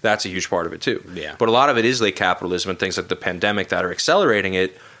work. That's a huge part of it, too. Yeah. But a lot of it is late capitalism and things like the pandemic that are accelerating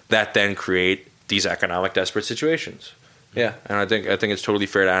it that then create these economic desperate situations. Yeah, and I think it's totally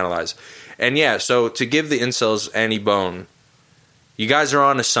fair to analyze. And yeah, so to give the incels any bone, you guys are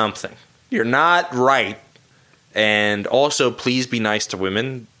on to something. You're not right. And also, please be nice to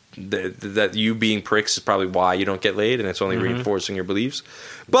women. That you being pricks is probably why you don't get laid, and it's only reinforcing your beliefs.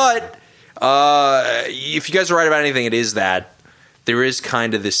 But if you guys are right about anything, it is that there is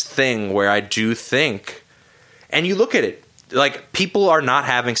kind of this thing where I do think, and you look at it, like people are not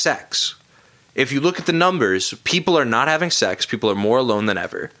having sex. If you look at the numbers, people are not having sex. People are more alone than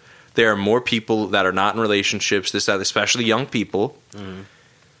ever. There are more people that are not in relationships, especially young people.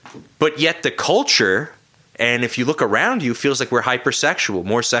 But yet the culture, and if you look around you, feels like we're hypersexual,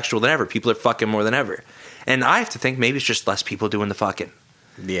 more sexual than ever. People are fucking more than ever. And I have to think maybe it's just less people doing the fucking.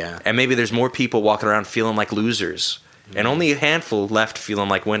 Yeah. And maybe there's more people walking around feeling like losers. And only a handful left feeling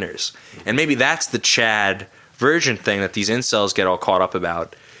like winners. And maybe that's the Chad version thing that these incels get all caught up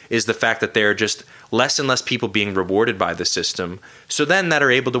about, is the fact that there are just less and less people being rewarded by the system. So then that are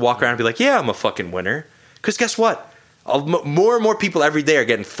able to walk around and be like, yeah, I'm a fucking winner. Because guess what? More and more people every day are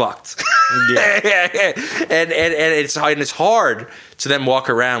getting fucked. Yeah. and it's hard to then walk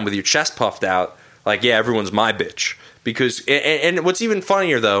around with your chest puffed out like, yeah, everyone's my bitch. Because and what's even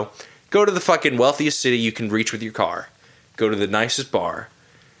funnier, though, go to the fucking wealthiest city you can reach with your car. Go to the nicest bar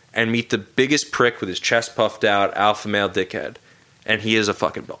and meet the biggest prick with his chest puffed out alpha male dickhead. And he is a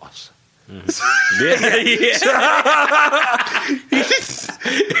fucking boss. So, you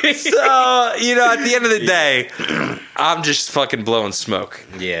know, at the end of the day, I'm just fucking blowing smoke.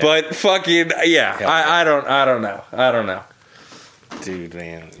 Yeah. But fucking, yeah, I don't know. Dude,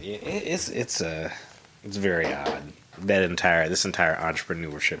 man, it's very odd. This entire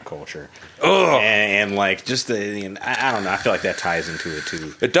entrepreneurship culture. And like just I don't know. I feel like that ties into it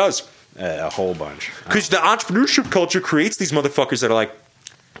too. It does. A whole bunch. Because the entrepreneurship culture creates these motherfuckers that are like,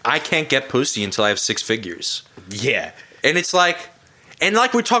 I can't get pussy until I have 6 figures. Yeah. And it's like, and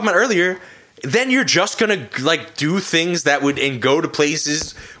like we were talking about earlier, then you're just gonna like do things that would and go to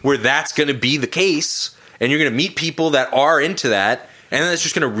places where that's gonna be the case, and you're gonna meet people that are into that, and then it's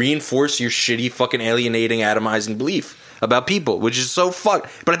just gonna reinforce your shitty, fucking alienating, atomizing belief about people, which is so fucked.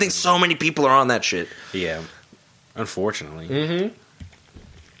 But I think so many people are on that shit. Yeah. Unfortunately. Mm-hmm.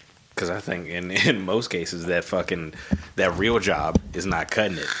 Because I think in most cases that real job is not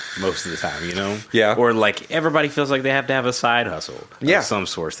cutting it most of the time, you know? Yeah. Or like everybody feels like they have to have a side hustle of some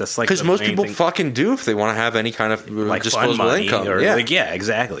sort. That's like because most people fucking do if they want to have any kind of like disposable income. Or yeah,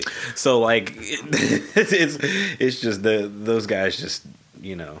 exactly. So like it's just those guys just,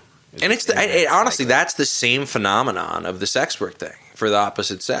 you know. And honestly, that's the same phenomenon of the sex work thing for the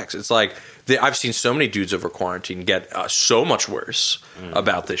opposite sex. It's like I've seen so many dudes over quarantine get so much worse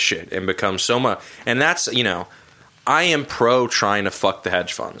about this shit and become so much. And that's, you know, I am pro trying to fuck the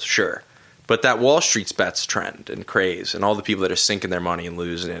hedge funds, sure. But that Wall Street's bets trend and craze and all the people that are sinking their money and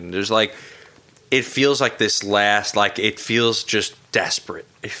losing it. And there's like, it feels like it feels just desperate.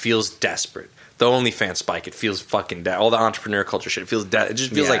 It feels desperate. The OnlyFans spike, it feels fucking all the entrepreneur culture shit. It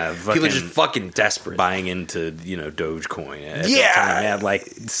just feels like people are just fucking desperate, buying into, you know, Dogecoin. At like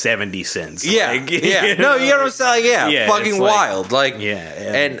 70 cents. Yeah, like, yeah. You know? No, you know what I'm saying? Yeah, fucking wild. Like,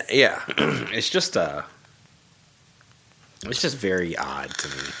 and yeah, it's just very odd to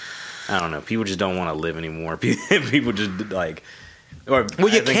me. I don't know. People just don't want to live anymore. People just like. Well,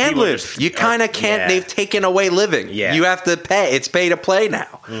 you can't live. You kind of can't. Yeah. They've taken away living. Yeah. You have to pay. It's pay to play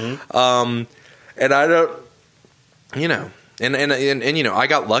now. Mm-hmm. And I don't, you know, and you know, I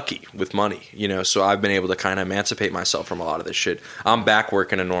got lucky with money, you know, so I've been able to kind of emancipate myself from a lot of this shit. I'm back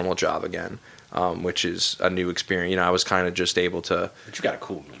working a normal job again, which is a new experience. You know, I was kind of just able to. But you got a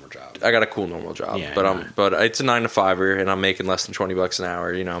cool normal job. I got a cool normal job, yeah, but it's a 9-to-5er, and I'm making less than $20 an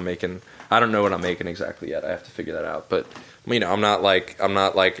hour. You know, I don't know what I'm making exactly yet. I have to figure that out, but. You know, I'm not like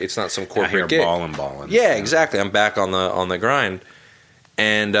it's not some corporate gig. Balling. Yeah, exactly. I'm back on the grind,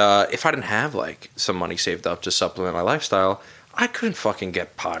 and if I didn't have like some money saved up to supplement my lifestyle, I couldn't fucking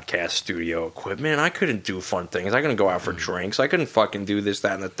get podcast studio equipment. I couldn't do fun things. I couldn't go out for drinks. I couldn't fucking do this,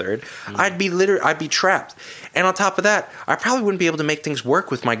 that, and the third. I'd be trapped. And on top of that, I probably wouldn't be able to make things work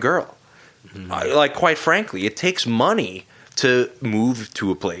with my girl. Like, quite frankly, it takes money to move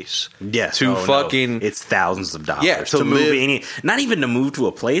to a place. Yes. It's thousands of dollars. Yeah, to move not even to move to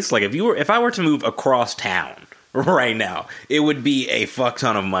a place. Like if I were to move across town right now, it would be a fuck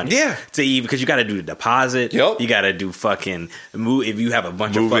ton of money. Yeah. Because you got to do the deposit. Yep. You got to do fucking move. If you have a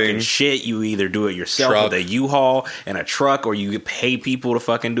bunch of fucking shit, you either do it yourself with a U-Haul and a truck, or you pay people to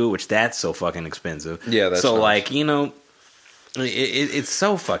fucking do it, which that's so fucking expensive. Yeah. That's so nice. Like, you know. It's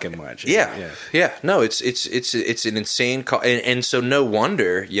so fucking much. Yeah. No, it's an insane and so no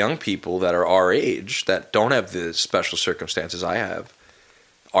wonder young people that are our age that don't have the special circumstances I have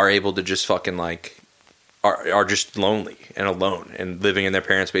are able to just fucking like are just lonely and alone and living in their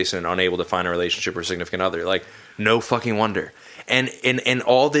parents' basement and unable to find a relationship or significant other. Like, no fucking wonder. And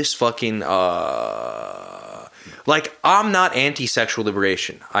all this fucking like, I'm not anti-sexual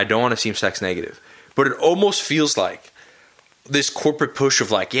liberation. I don't want to seem sex negative, but it almost feels like this corporate push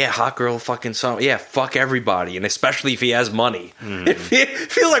of like, yeah, hot girl, fucking fuck everybody, and especially if he has money. It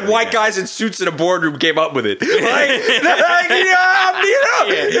feels like white guys in suits in a boardroom came up with it. Like, you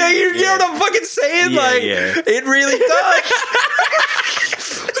know what I'm fucking saying? It really does.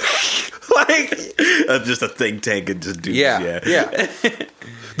 Like, just a think tank and just dudes. Yeah.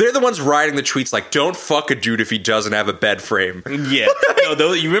 They're the ones writing the tweets like, don't fuck a dude if he doesn't have a bed frame. Yeah.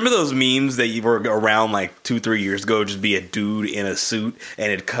 No, you remember those memes that you were around like 2-3 years ago? Just be a dude in a suit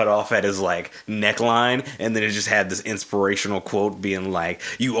and it cut off at his like neckline, and then it just had this inspirational quote being like,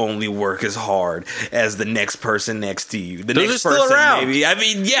 you only work as hard as the next person next to you. Those are still around. Maybe. I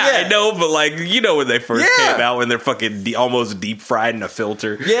mean, yeah, I know, but like, you know, when they first came out, when they're fucking almost deep fried in a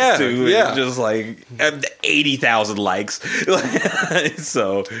filter. Yeah. Too, it's just like 80,000 likes.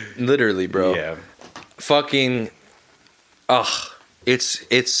 So literally, bro. Yeah. Fucking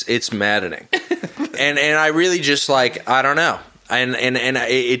it's maddening. and I really just like, I don't know. And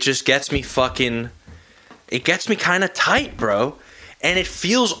it just gets me fucking, it gets me kind of tight, bro. And it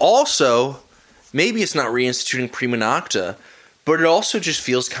feels also, maybe it's not reinstituting prima nocta, but it also just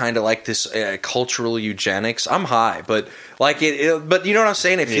feels kind of like this cultural eugenics. I'm high, but like but you know what I'm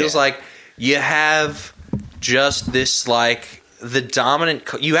saying? It feels like you have just this like the dominant.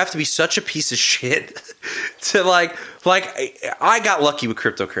 You have to be such a piece of shit to like. I got lucky with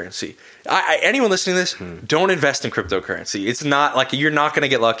cryptocurrency. Anyone listening to this, don't invest in cryptocurrency. It's not like you're not going to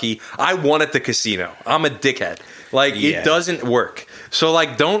get lucky. I won at the casino. I'm a dickhead. Like it doesn't work. So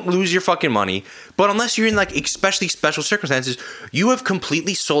like, don't lose your fucking money. But unless you're in like especially special circumstances, you have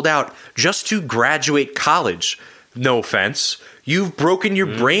completely sold out just to graduate college. No offense. You've broken your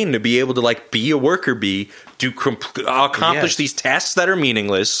brain to be able to like be a worker bee, to accomplish these tasks that are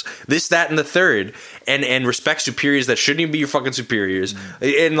meaningless, this, that, and the third, and respect superiors that shouldn't even be your fucking superiors.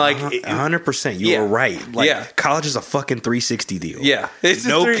 And like 100%, you were right. Like college is a fucking 360 deal. Yeah, it's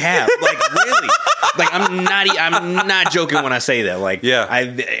no cap. Like really. Like I'm not joking when I say that. Like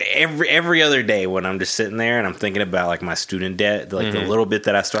every other day when I'm just sitting there and I'm thinking about like my student debt, like the little bit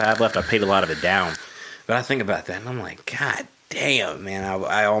that I still have left, I paid a lot of it down. But I think about that and I'm like, God damn, man,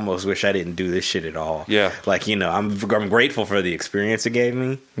 I almost wish I didn't do this shit at all. Yeah. Like, you know, I'm grateful for the experience it gave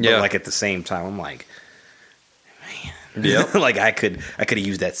me. But like at the same time, I'm like, man. Yeah. Like I could have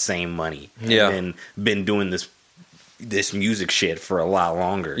used that same money. And been doing this music shit for a lot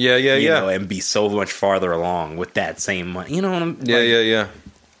longer. You know, and be so much farther along with that same money. You know what I'm like,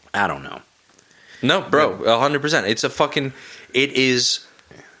 I don't know. No, bro, 100%. It's a fucking it is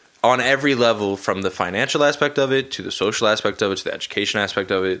on every level, from the financial aspect of it to the social aspect of it to the education aspect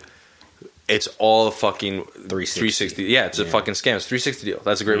of it. It's all a fucking 360. Yeah, it's a fucking scam. It's a 360 deal.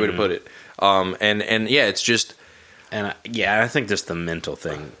 That's a great way to put it. And yeah, it's just I think just the mental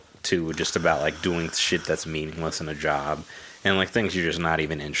thing too, just about like doing shit that's meaningless in a job and like things you're just not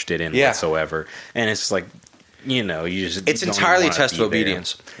even interested in whatsoever. And it's like, you know, it's entirely a test of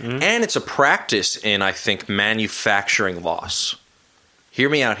obedience. And it's a practice in, I think, manufacturing loss. Hear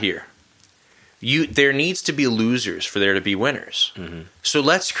me out here. There needs to be losers for there to be winners. So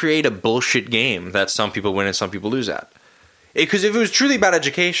let's create a bullshit game that some people win and some people lose at. Because if it was truly about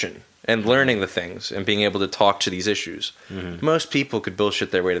education and learning the things and being able to talk to these issues, most people could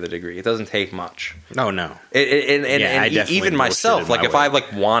bullshit their way to the degree. It doesn't take much. Oh no. And even myself, like if I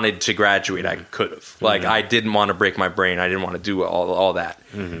like wanted to graduate, I could have. Like I didn't want to break my brain. I didn't want to do all that.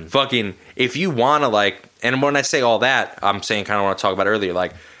 Fucking, if you want to like, and when I say all that, I'm saying kind of what I talked about earlier,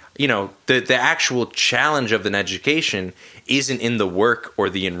 like, you know, the actual challenge of an education isn't in the work or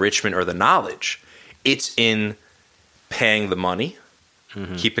the enrichment or the knowledge. It's in paying the money,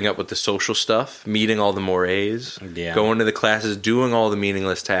 keeping up with the social stuff, meeting all the mores, going to the classes, doing all the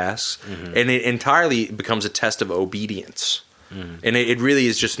meaningless tasks. And it entirely becomes a test of obedience. And it really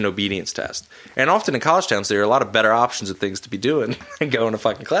is just an obedience test. And often in college towns, there are a lot of better options of things to be doing than going to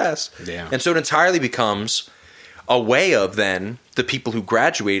fucking class. And so it entirely becomes a way of then the people who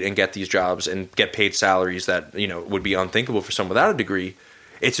graduate and get these jobs and get paid salaries that, you know, would be unthinkable for someone without a degree.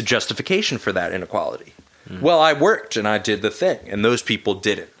 It's a justification for that inequality. Well, I worked and I did the thing, and those people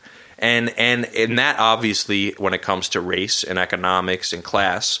didn't. And that obviously, when it comes to race and economics and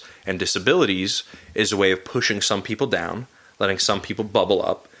class and disabilities, is a way of pushing some people down, letting some people bubble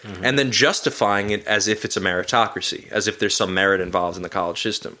up, and then justifying it as if it's a meritocracy, as if there's some merit involved in the college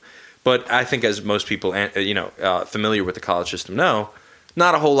system. But I think, as most people, you know, familiar with the college system know,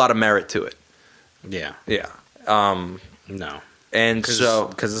 not a whole lot of merit to it. No. And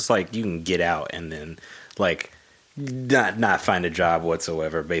because it's like you can get out and then like not find a job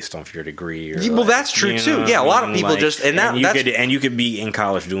whatsoever based off your degree. Or well, like, that's true too. Yeah, a lot of people like, just you could be in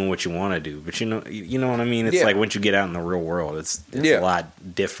college doing what you want to do, but you know what I mean. It's like once you get out in the real world, it's a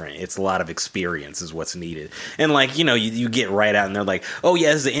lot different. It's a lot of experience is what's needed, and like you know, you get right out and they're like, oh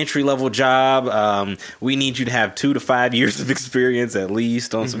yeah, this is an entry level job. We need you to have 2 to 5 years of experience at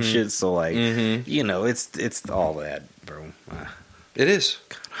least on some shit. So like, you know, it's all that, bro. It is.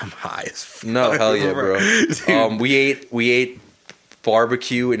 God, I'm high as fuck. No, hell yeah, bro. We ate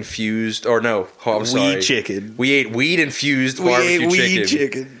barbecue infused, or no, I'm sorry. Weed chicken. We ate weed infused barbecue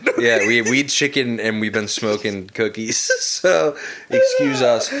chicken. Yeah, we ate weed chicken and we've been smoking cookies. So excuse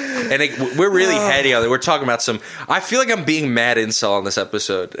us. And we're really heady on it. We're talking about some. I feel like I'm being mad incel on this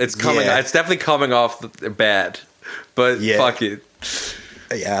episode. It's coming. Yeah. It's definitely coming off bad. But fuck it.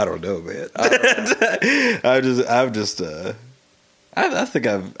 Yeah, I don't know, man. I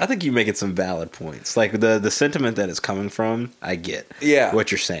think you're making some valid points. Like the sentiment that it's coming from, I get. Yeah.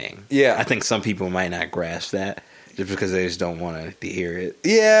 What you're saying. Yeah. I think some people might not grasp that just because they just don't want to hear it.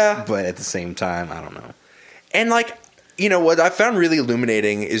 Yeah. But at the same time, I don't know. And like, you know what I found really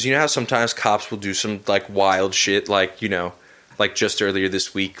illuminating is, you know how sometimes cops will do some like wild shit, like, you know, like just earlier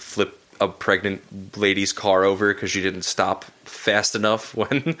this week, flip a pregnant lady's car over because she didn't stop fast enough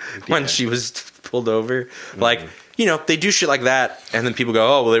when she was pulled over. Like, you know, they do shit like that, and then people go,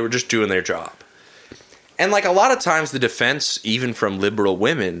 oh, well, they were just doing their job. And like a lot of times the defense, even from liberal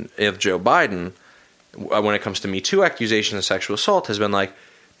women of Joe Biden, when it comes to Me Too accusations of sexual assault, has been like,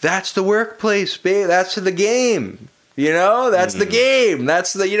 that's the workplace, babe. That's the game. You know, that's the game.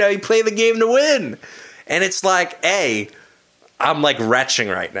 That's the, you play the game to win. And it's like, I'm like retching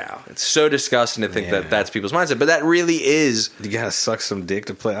right now. It's so disgusting to think that that's people's mindset. But that really is. You gotta suck some dick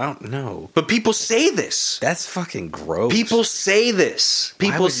to play. I don't know. But people say this. That's fucking gross. People say this.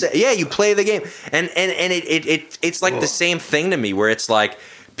 People say, you play the game. And it's like the same thing to me where it's like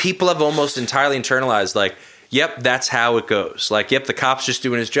people have almost entirely internalized like, yep, that's how it goes. Like, yep, the cop's just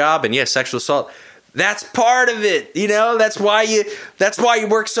doing his job, and sexual assault. That's part of it, That's why you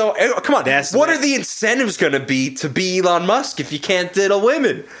work so. Come on, what are the incentives going to be Elon Musk if you can't diddle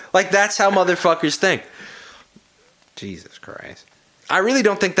women? Like, that's how motherfuckers think. Jesus Christ. I really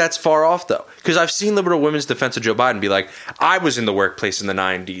don't think that's far off, though, because I've seen liberal women's defense of Joe Biden be like, I was in the workplace in the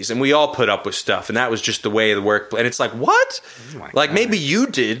 90s, and we all put up with stuff, and that was just the way of the work. And it's like, what? Oh like, maybe you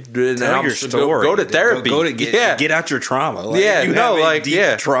did. Tell your story. Go to therapy. Go to get out your trauma. Like,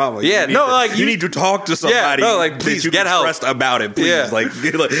 deep trauma. Yeah, you need to talk to somebody. Please you get help. Trust about it, please. Yeah. Like,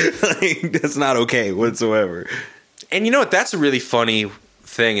 that's not okay whatsoever. And you know what? That's a really funny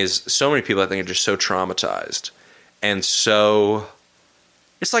thing is so many people, I think, are just so traumatized. And so...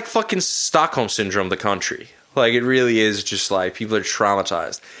 It's like fucking Stockholm Syndrome, the country. Like, it really is just like people are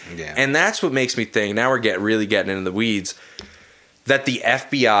traumatized. Yeah. And that's what makes me think, now we're really getting into the weeds, that the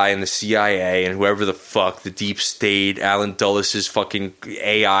FBI and the CIA and whoever the fuck, the deep state, Alan Dulles' fucking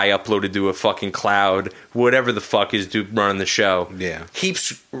AI uploaded to a fucking cloud, whatever the fuck is running the show,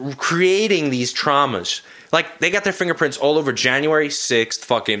 keeps creating these traumas. Like, they got their fingerprints all over January 6th,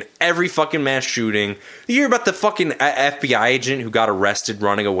 fucking every fucking mass shooting. You hear about the fucking FBI agent who got arrested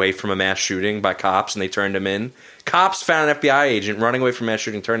running away from a mass shooting by cops and they turned him in? Cops found an FBI agent running away from a mass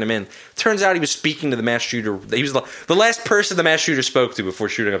shooting, turned him in. Turns out he was speaking to the mass shooter. He was the last person the mass shooter spoke to before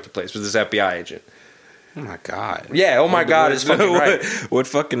shooting up the place was this FBI agent. Oh my God. Yeah, oh my God, it's fucking right. What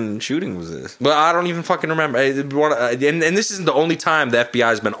fucking shooting was this? Well, I don't even fucking remember. And this isn't the only time the FBI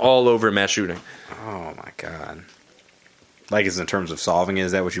has been all over a mass shooting. Oh my God. Like, is in terms of solving it?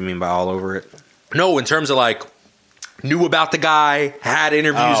 Is that what you mean by all over it? No, in terms of like, knew about the guy, had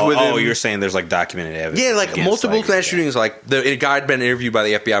interviews with him. Oh, you're saying there's like documented evidence. Yeah, like multiple mass shootings. Like, the guy had been interviewed by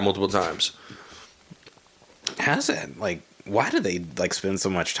the FBI multiple times. How's that? Like, why do they like spend so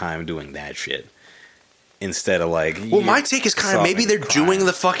much time doing that shit? Instead of like... Well, my take is kind of maybe they're doing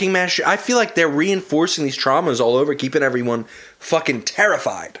the fucking mass I feel like they're reinforcing these traumas all over, keeping everyone fucking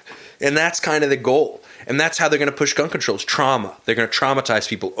terrified. And that's kind of the goal. And that's how they're going to push gun controls. Trauma. They're going to traumatize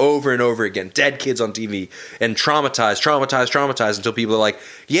people over and over again. Dead kids on TV. And traumatize until people are like,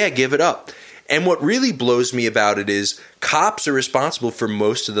 yeah, give it up. And what really blows me about it is cops are responsible for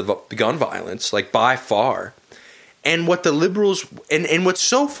most of the gun violence, like by far. And what the liberals... And what's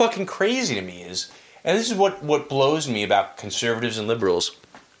so fucking crazy to me is... And this is what blows me about conservatives and liberals.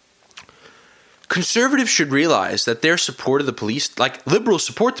 Conservatives should realize that their support of the police, like liberals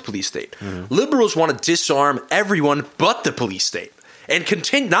support the police state. Mm-hmm. Liberals want to disarm everyone but the police state. And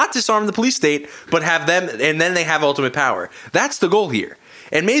continue, not disarm the police state, but have them, and then they have ultimate power. That's the goal here.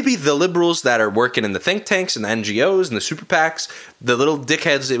 And maybe the liberals that are working in the think tanks and the NGOs and the super PACs, the little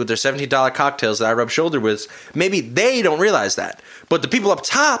dickheads with their $17 cocktails that I rub shoulder with, maybe they don't realize that. But the people up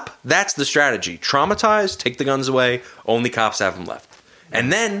top, that's the strategy. Traumatize, take the guns away, only cops have them left.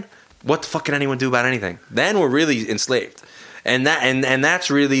 And then, what the fuck can anyone do about anything? Then we're really enslaved. And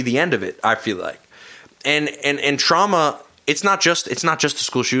that's really the end of it, I feel like. And trauma, it's not just the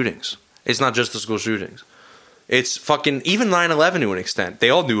school shootings. It's not just the school shootings. It's fucking, even 9/11 to an extent. They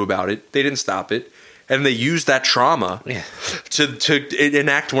all knew about it. They didn't stop it. And they used that trauma to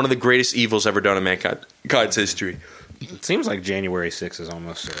enact one of the greatest evils ever done in mankind's history. It seems like January 6th is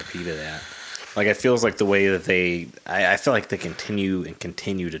almost a repeat of that. Like, it feels like the way that I feel like they continue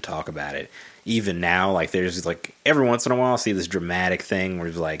to talk about it. Even now, like, there's like every once in a while I see this dramatic thing where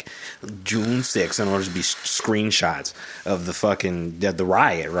it's like June 6th and it'll just be screenshots of the fucking the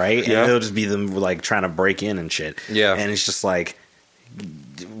riot, right? And it'll just be them like trying to break in and shit. Yeah. And it's just like,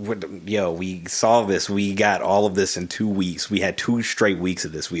 yo, we saw this. We got all of this in 2 weeks. We had 2 straight weeks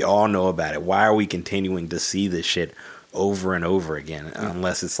of this. We all know about it. Why are we continuing to see this shit over and over again,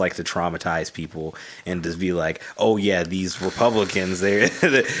 unless it's like to traumatize people and just be like, oh yeah, these Republicans, they're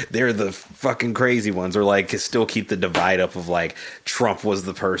the fucking crazy ones, or like still keep the divide up of like Trump was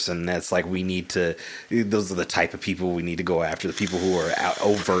the person that's like those are the type of people we need to go after, the people who are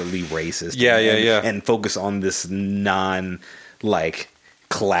overtly racist, and focus on this non like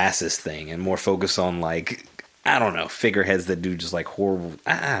classist thing and more focus on like I don't know, figureheads that do just like horrible.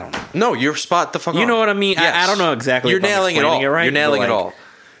 I don't know. No, you're spot the fuck on. You know what I mean? Yes. I don't know exactly. You're nailing it all. Right, you're nailing like, it all.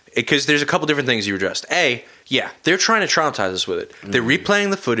 Because there's a couple different things you addressed. They're trying to traumatize us with it. They're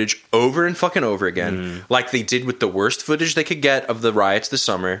replaying the footage over and fucking over again, like they did with the worst footage they could get of the riots this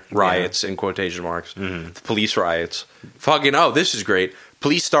summer. Riots, in quotation marks. The police riots. Fucking, this is great.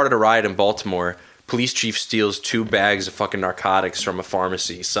 Police started a riot in Baltimore. Police chief steals 2 bags of fucking narcotics from a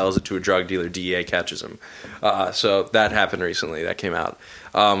pharmacy, sells it to a drug dealer. DEA catches him. So that happened recently. That came out.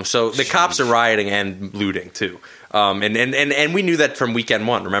 So the cops are rioting and looting too. And we knew that from weekend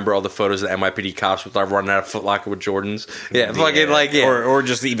one. Remember all the photos of the NYPD cops with running out of Foot Locker with Jordans? Or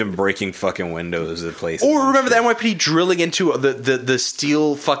just even breaking fucking windows at places. Or remember the NYPD drilling into the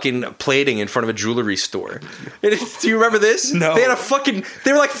steel fucking plating in front of a jewelry store? Do you remember this? No. They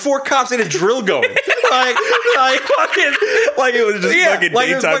were like 4 cops in a drill going. like it was just fucking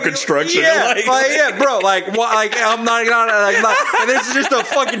daytime construction. Bro. I'm not. And there's just a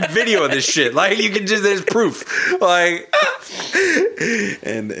fucking video of this shit. Like you can just there's proof. Like,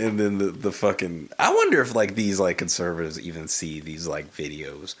 and then the fucking. I wonder if like these like conservatives even see these like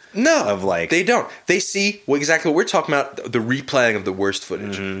videos. No, of like they don't. They see exactly what we're talking about. The replaying of the worst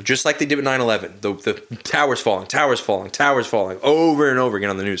footage, just like they did with 9/11. The towers falling over and over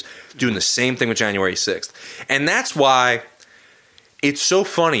again on the news. Doing the same thing with January 6th, and that's why. It's so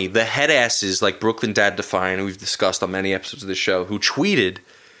funny. The head asses like Brooklyn Dad Define, who we've discussed on many episodes of the show, who tweeted,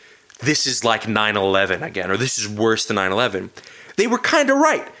 "This is like 9/11 again," or "This is worse than 9/11." They were kind of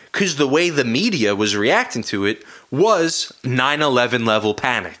right, because the way the media was reacting to it was 9/11 level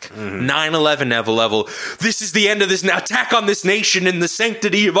panic. 9/11 level. This is the end of this attack on this nation and the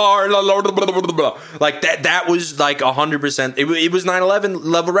sanctity of our blah, blah, blah, blah, blah. Like that was like 100%. It was 9/11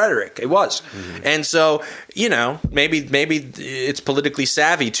 level rhetoric. It was. And so, maybe it's politically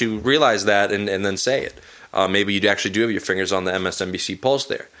savvy to realize that and then say it. Maybe you actually do have your fingers on the MSNBC pulse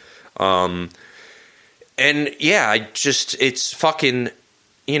there. It's fucking,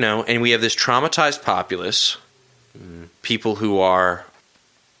 and we have this traumatized populace, people who are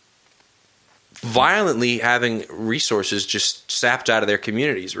violently having resources just sapped out of their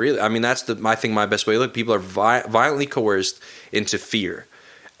communities. Really, I mean, that's I think my best way to look. People are violently coerced into fear,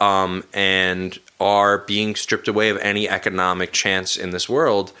 and are being stripped away of any economic chance in this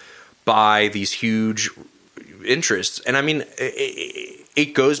world by these huge interests. And I mean,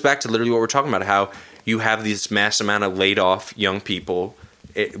 it goes back to literally what we're talking about, how you have this mass amount of laid off young people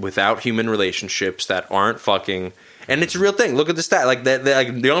without human relationships that aren't fucking. And it's a real thing. Look at the stat. Like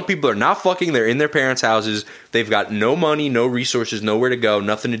the young people are not fucking. They're in their parents' houses. They've got no money, no resources, nowhere to go,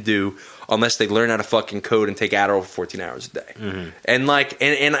 nothing to do unless they learn how to fucking code and take Adderall for 14 hours a day. And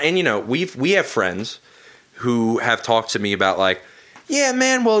we have friends who have talked to me about like, yeah,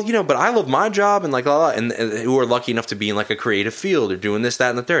 man, well, but I love my job and like, and who are lucky enough to be in like a creative field or doing this,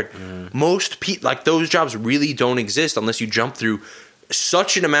 that, and the third. Most people, like those jobs really don't exist unless you jump through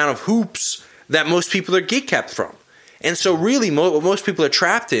such an amount of hoops that most people are gate-capped from. And so really what most people are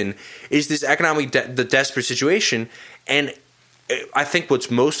trapped in is this economically the desperate situation. And I think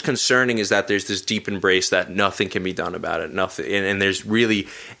what's most concerning is that there's this deep embrace that nothing can be done about it. Nothing. And there's really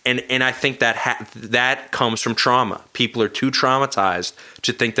 – and I think that comes from trauma. People are too traumatized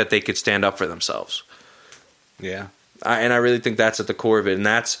to think that they could stand up for themselves. Yeah. And I really think that's at the core of it. And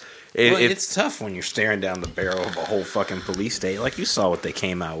that's – it's tough when you're staring down the barrel of a whole fucking police state. Like you saw what they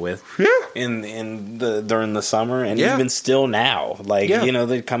came out with during the summer, and even still now. Like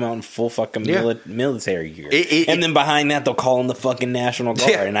they come out in full fucking military gear, and then behind that they'll call in the fucking National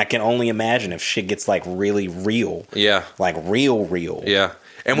Guard. And I can only imagine if shit gets like really real, like real,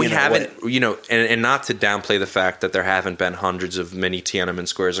 And we haven't, and not to downplay the fact that there haven't been hundreds of mini Tiananmen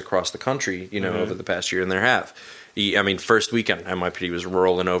squares across the country, over the past year, and there have. I mean, first weekend, NYPD was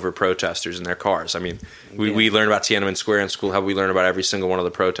rolling over protesters in their cars. I mean, we learned about Tiananmen Square in school. How we learned about every single one of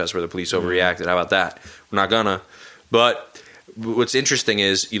the protests where the police overreacted. How about that? We're not gonna. But what's interesting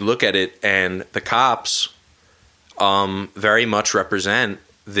is you look at it, and the cops very much represent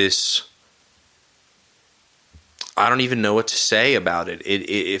this. I don't even know what to say about it.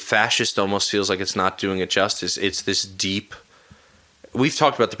 It fascist almost feels like it's not doing it justice. It's this deep. We've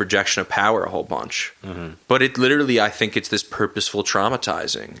talked about the projection of power a whole bunch, but it literally, I think it's this purposeful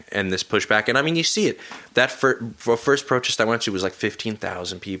traumatizing and this pushback. And I mean, you see it. That first protest I went to was like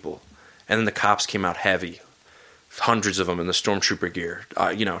 15,000 people. And then the cops came out heavy, hundreds of them in the stormtrooper gear,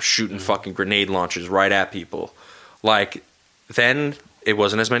 shooting fucking grenade launchers right at people. Like, then it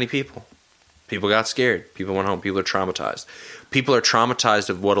wasn't as many people. People got scared. People went home. People are traumatized. People are traumatized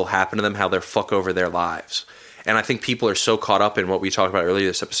of what will happen to them, how they'll fuck over their lives. And I think people are so caught up in what we talked about earlier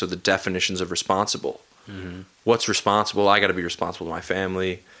this episode, the definitions of responsible. What's responsible? I got to be responsible to my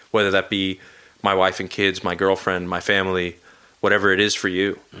family, whether that be my wife and kids, my girlfriend, my family, whatever it is for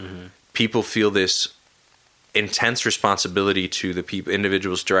you. People feel this intense responsibility to the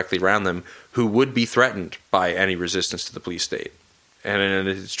individuals directly around them who would be threatened by any resistance to the police state. And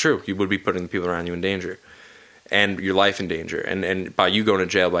it's true. You would be putting the people around you in danger and your life in danger. And by you going to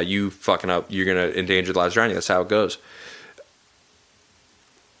jail, by you fucking up, you're going to endanger the lives around you. That's how it goes.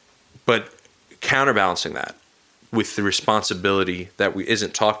 But counterbalancing that with the responsibility that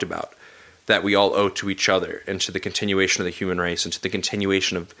isn't talked about, that we all owe to each other and to the continuation of the human race and to the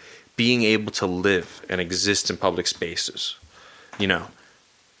continuation of being able to live and exist in public spaces.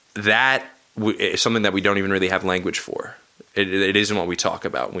 That is something that we don't even really have language for. It isn't what we talk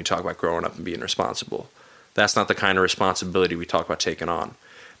about when we talk about growing up and being responsible. That's not the kind of responsibility we talk about taking on.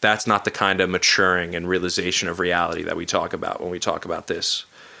 That's not the kind of maturing and realization of reality that we talk about when we talk about this.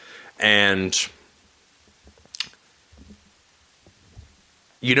 And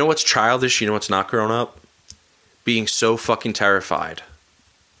you know what's childish? You know what's not grown up? Being so fucking terrified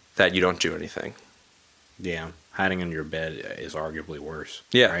that you don't do anything. Yeah. Hiding in your bed is arguably worse.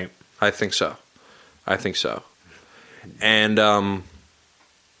 Yeah. Right? I think so. And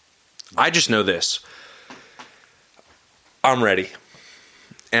I just know this. I'm ready.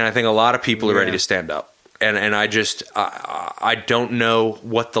 And I think a lot of people are ready to stand up. And I don't know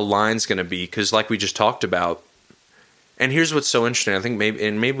what the line's going to be, because like we just talked about, and here's what's so interesting. I think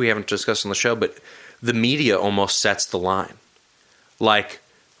maybe we haven't discussed on the show, but the media almost sets the line. Like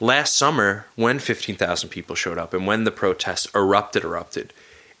last summer, when 15,000 people showed up and when the protests erupted,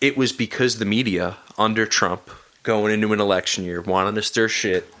 it was because the media under Trump, going into an election year, wanting to stir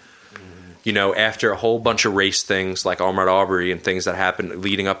shit, after a whole bunch of race things like Ahmaud Arbery and things that happened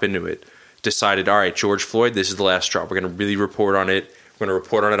leading up into it, decided, all right, George Floyd, this is the last straw. We're going to really report on it. We're going to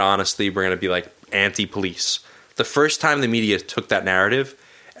report on it honestly. We're going to be like anti-police. The first time the media took that narrative,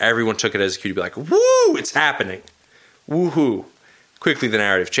 everyone took it as a cue to be like, woo, it's happening. Woohoo. Quickly the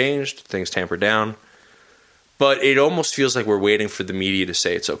narrative changed. Things tampered down. But it almost feels like we're waiting for the media to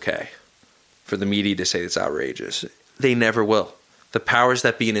say it's okay. For the media to say it's outrageous. They never will. The powers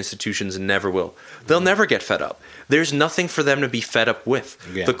that be in institutions never will. They'll never get fed up. There's nothing for them to be fed up with.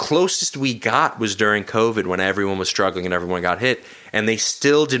 Yeah. The closest we got was during COVID when everyone was struggling and everyone got hit, and they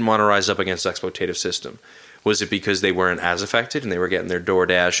still didn't want to rise up against the exploitative system. Was it because they weren't as affected and they were getting their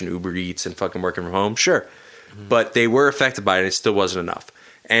DoorDash and Uber Eats and fucking working from home? Sure. But they were affected by it and it still wasn't enough.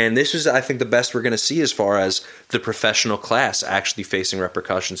 And this is, I think, the best we're going to see as far as the professional class actually facing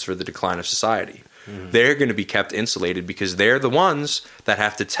repercussions for the decline of society. They're going to be kept insulated because they're the ones that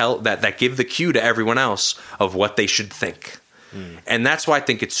have to tell, that give the cue to everyone else of what they should think. And that's why I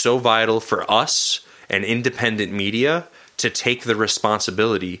think it's so vital for us and independent media to take the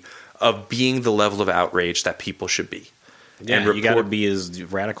responsibility of being the level of outrage that people should be. Yeah, and you got to be as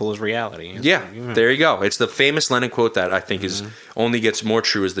radical as reality. Yeah, there you go. It's the famous Lenin quote that I think is only gets more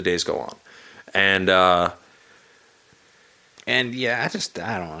true as the days go on. And yeah,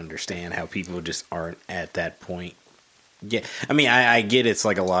 I don't understand how people just aren't at that point. Yeah, I mean, I get it's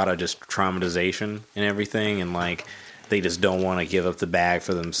like a lot of just traumatization and everything, and like they just don't want to give up the bag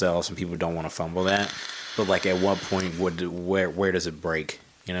for themselves, and people don't want to fumble that. But like, at what point where does it break?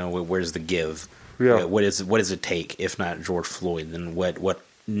 Where's the give? Yeah. What does it take? If not George Floyd, then what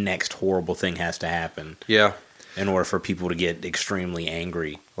next horrible thing has to happen? Yeah. In order for people to get extremely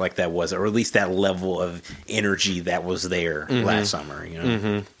angry like that was, or at least that level of energy that was there last summer,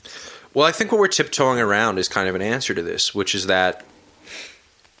 Well, I think what we're tiptoeing around is kind of an answer to this, which is that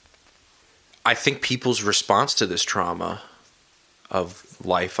I think people's response to this trauma of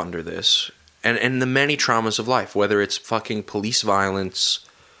life under this, and the many traumas of life, whether it's fucking police violence,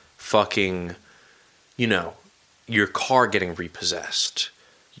 fucking, your car getting repossessed,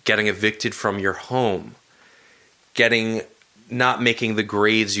 getting evicted from your home, not making the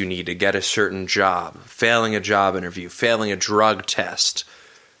grades you need to get a certain job, failing a job interview, failing a drug test,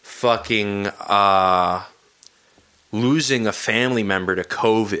 fucking losing a family member to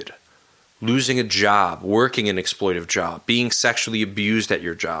COVID, losing a job, working an exploitive job, being sexually abused at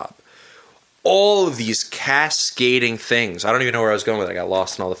your job. All of these cascading things. I don't even know where I was going with it. I got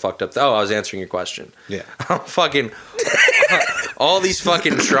lost in all the fucked up. I was answering your question. Yeah. Fucking all these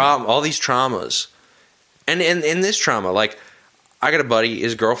fucking all these traumas. And in this trauma, like, I got a buddy,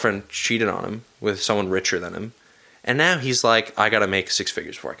 his girlfriend cheated on him with someone richer than him. And now he's like, I got to make 6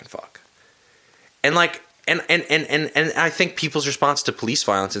 figures before I can fuck. And like, and I think people's response to police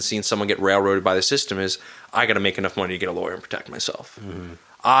violence and seeing someone get railroaded by the system is, I got to make enough money to get a lawyer and protect myself.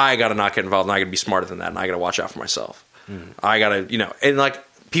 I got to not get involved, and I got to be smarter than that, and I got to watch out for myself. I got to, and like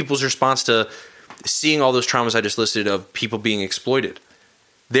people's response to seeing all those traumas I just listed of people being exploited,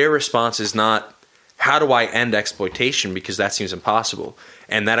 their response is not, how do I end exploitation? Because that seems impossible.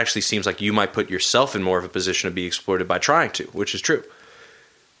 And that actually seems like you might put yourself in more of a position to be exploited by trying to, which is true.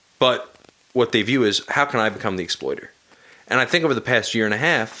 But what they view is, how can I become the exploiter? And I think over the past year and a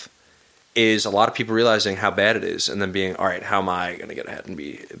half is a lot of people realizing how bad it is and then being, all right, how am I going to get ahead and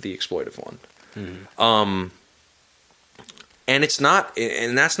be the exploitive one? Mm-hmm. And it's not,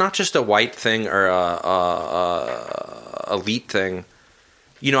 and that's not just a white thing or a elite thing.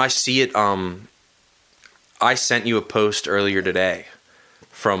 You know, I see it. I sent you a post earlier today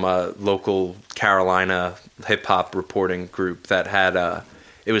from a local Carolina hip hop reporting group that had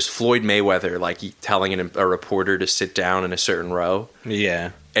it was Floyd Mayweather like telling a reporter to sit down in a certain row.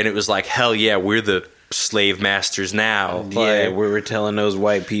 Yeah, and it was like, hell yeah, we're the slave masters now. Yeah, we were telling those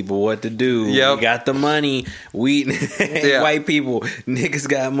white people what to do. Yep. We got the money. We white people, niggas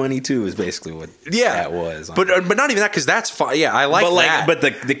got money too. Is basically what that was. But not even that, because that's fine. Yeah, I like that. But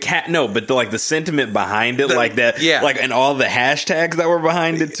the cat, no, but the sentiment behind it, like that, like, and all the hashtags that were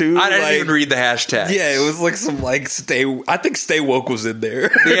behind it too. I didn't even read the hashtags. Yeah, it was like some like I think stay woke was in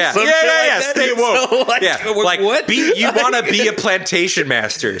there. Yeah, stay woke. So, like what? You want to be a plantation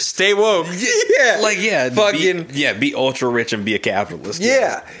master? Stay woke. Yeah, like. Yeah, be ultra rich and be a capitalist.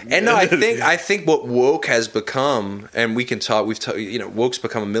 Yeah, and no, I think what woke has become, and we can talk. Woke's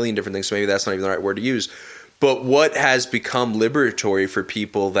become a million different things. So maybe that's not even the right word to use. But what has become liberatory for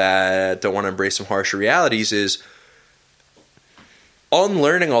people that don't want to embrace some harsher realities is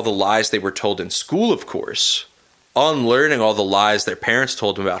unlearning all the lies they were told in school. Of course, unlearning all the lies their parents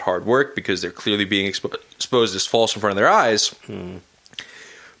told them about hard work because they're clearly being exposed as false in front of their eyes.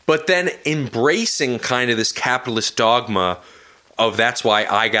 But then embracing kind of this capitalist dogma of that's why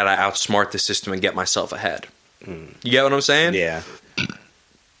I got to outsmart the system and get myself ahead. You get what I'm saying? Yeah.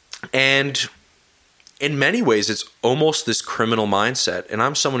 And in many ways, it's almost this criminal mindset. And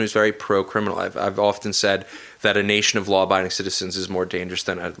I'm someone who's very pro-criminal. I've often said that a nation of law-abiding citizens is more dangerous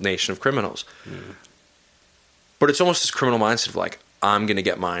than a nation of criminals. But it's almost this criminal mindset of like, I'm going to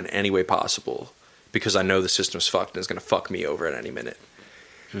get mine any way possible because I know the system's fucked and it's going to fuck me over at any minute.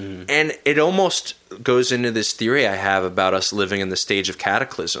 And it almost goes into this theory I have about us living in the stage of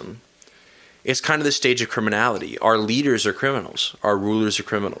cataclysm. It's kind of the stage of criminality. Our leaders are criminals. Our rulers are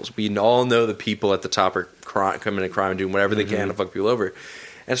criminals. We all know the people at the top are committing crime and doing whatever they can to fuck people over.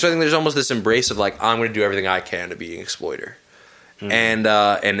 And so I think there's almost this embrace of like, I'm going to do everything I can to be an exploiter. And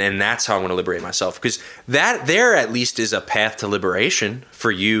that's how I'm going to liberate myself, because that there at least is a path to liberation for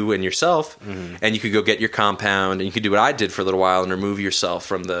you and yourself. And you could go get your compound and you could do what I did for a little while and remove yourself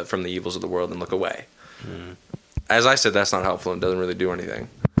from the evils of the world and look away. As I said, that's not helpful and doesn't really do anything.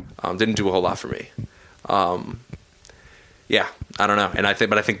 Didn't do a whole lot for me. Yeah, I don't know. I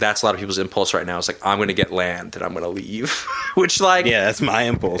think that's a lot of people's impulse right now. It's like, I'm going to get land and I'm going to leave, which like, yeah, that's my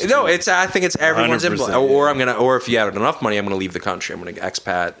impulse. No, I think it's everyone's impulse. Or if you have enough money, I'm going to leave the country. I'm going to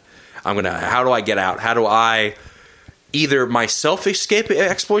expat. How do I get out? How do I either myself escape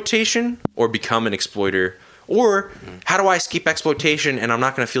exploitation or become an exploiter? Or how do I escape exploitation and I'm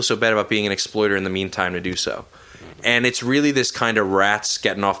not going to feel so bad about being an exploiter in the meantime to do so? And it's really this kind of rats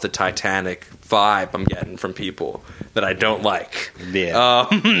getting off the Titanic vibe I'm getting from people that I don't like. Yeah.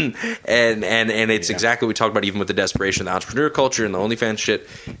 And it's exactly what we talked about even with the desperation of the entrepreneur culture and the OnlyFans shit.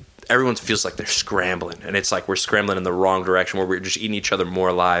 Everyone feels like they're scrambling. And it's like we're scrambling in the wrong direction where we're just eating each other more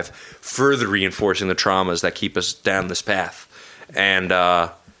alive, further reinforcing the traumas that keep us down this path. And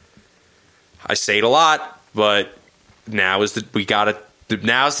I say it a lot, but now's the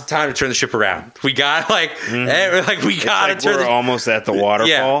time to turn the ship around. We got we got to turn. We're almost at the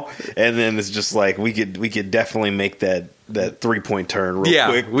waterfall, and then it's just like we could definitely make that 3-point turn real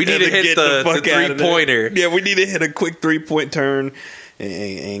quick. We need to hit the 3-pointer. Yeah, we need to hit a quick 3-point turn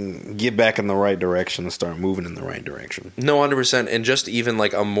and get back in the right direction and start moving in the right direction. No, 100%, and just even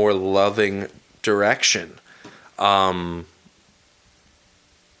like a more loving direction. Yeah,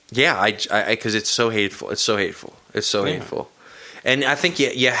 because it's so hateful. It's so hateful. It's so hateful. And I think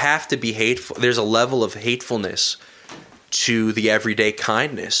you have to be hateful. There's a level of hatefulness to the everyday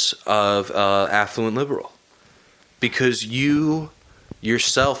kindness of affluent liberal. Because you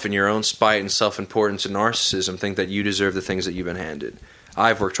yourself in your own spite and self-importance and narcissism think that you deserve the things that you've been handed.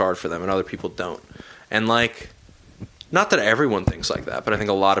 I've worked hard for them and other people don't. And not that everyone thinks like that, but I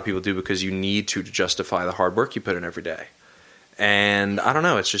think a lot of people do because you need to justify the hard work you put in every day. And I don't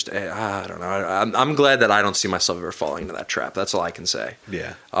know. It's just I don't know. I'm glad that I don't see myself ever falling into that trap. That's all I can say.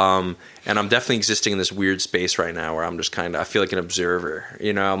 Yeah. And I'm definitely existing in this weird space right now where I'm just I feel like an observer.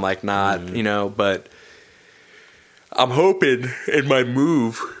 I'm like not. But I'm hoping in my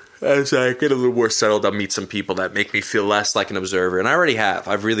move as I get a little more settled, I'll meet some people that make me feel less like an observer, and I already have.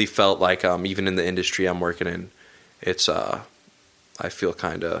 I've really felt like even in the industry I'm working in, it's I feel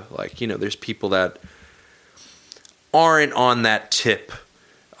kind of like, there's people that aren't on that tip,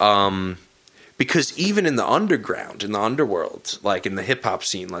 because even in the underground, in the underworld, like in the hip hop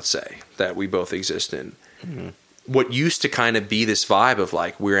scene, let's say that we both exist in, what used to kind of be this vibe of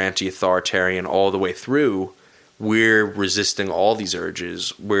like we're anti-authoritarian all the way through, we're resisting all these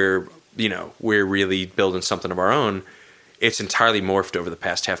urges, we're really building something of our own. It's entirely morphed over the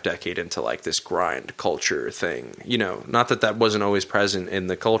past half decade into like this grind culture thing. Not that wasn't always present in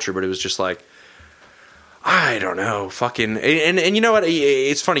the culture, but it was just like, I don't know, fucking, and you know what?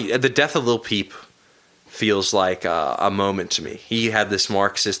 It's funny. The death of Lil Peep feels like a moment to me. He had this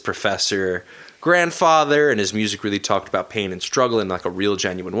Marxist professor grandfather, and his music really talked about pain and struggle in like a real,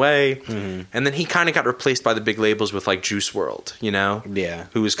 genuine way. Mm-hmm. And then he kind of got replaced by the big labels with like Juice WRLD, Yeah.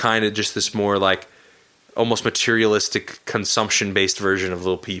 Who was kind of just this more like almost materialistic, consumption-based version of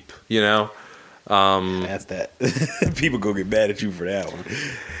Lil Peep, That's that. People go get mad at you for that one.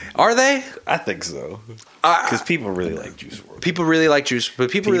 Are they? I think so. Because people really like Juice WRLD. People really like Juice,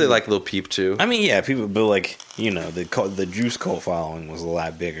 but people really like Lil Peep too. I mean, yeah, people, but like, the Juice cult following was a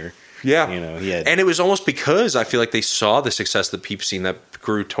lot bigger. Yeah. And it was almost because I feel like they saw the success of the Peep scene that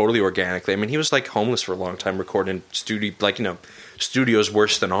grew totally organically. I mean, he was like homeless for a long time recording studios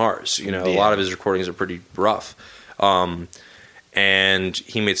worse than ours. A lot of his recordings are pretty rough. And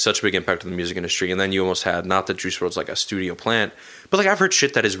he made such a big impact on the music industry. And then you almost had, not that Juice WRLD's like a studio plant, but like I've heard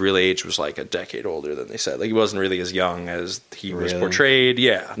shit that his real age was like a decade older than they said. Like he wasn't really as young as he was portrayed.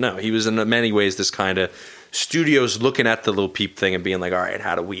 Yeah, no, he was in many ways this kind of studios looking at the Lil Peep thing and being like, all right,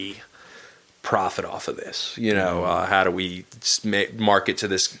 how do we profit off of this? How do we market to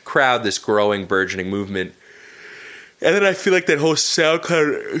this crowd, this growing, burgeoning movement? And then I feel like that whole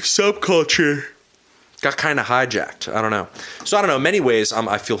subculture got kind of hijacked. I don't know. So I don't know. In many ways,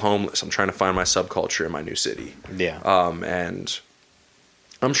 I feel homeless. I'm trying to find my subculture in my new city. Yeah. And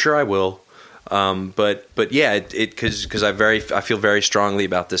I'm sure I will. But yeah, because I feel very strongly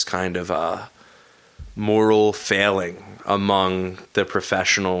about this kind of moral failing among the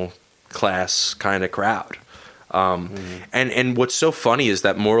professional class kind of crowd. And what's so funny is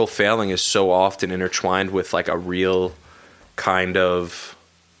that moral failing is so often intertwined with like a real kind of,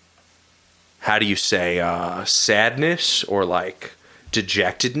 how do you say, sadness or like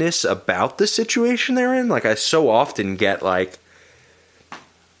dejectedness about the situation they're in. Like I so often get like,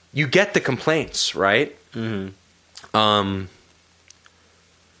 you get the complaints, right? Mm-hmm.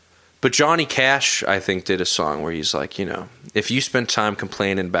 But Johnny Cash, I think, did a song where he's like, if you spend time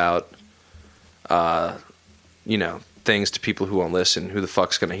complaining about, things to people who won't listen, who the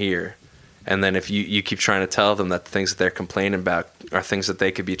fuck's going to hear? And then if you keep trying to tell them that the things that they're complaining about are things that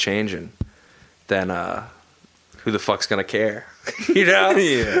they could be changing, then who the fuck's going to care? Yeah.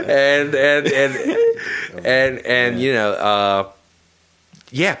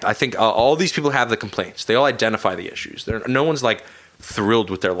 Yeah, I think all these people have the complaints. They all identify the issues. No one's like thrilled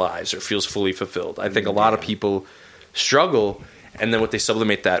with their lives or feels fully fulfilled. I think a lot of people struggle, and then what they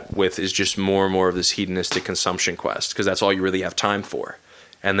sublimate that with is just more and more of this hedonistic consumption quest, because that's all you really have time for.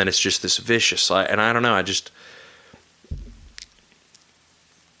 And then it's just this vicious, and I don't know,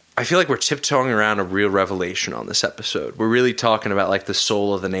 I feel like we're tiptoeing around a real revelation on this episode. We're really talking about like the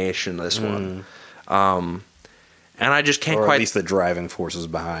soul of the nation, this one. And I just can't quite... at least the driving forces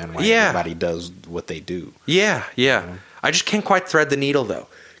behind why everybody does what they do. Yeah. I just can't quite thread the needle, though.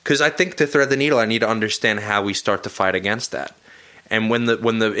 Because I think to thread the needle, I need to understand how we start to fight against that. And when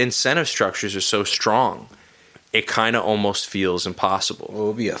the incentive structures are so strong, it kind of almost feels impossible. Well, it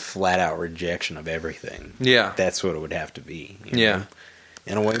would be a flat-out rejection of everything. Yeah. That's what it would have to be. Yeah.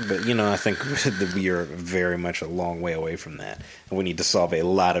 In a way, but, I think that we are very much a long way away from that. And we need to solve a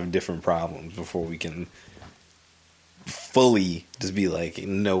lot of different problems before we can fully just be like,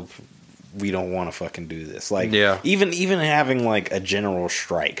 nope, we don't want to fucking do this. Like, even having like a general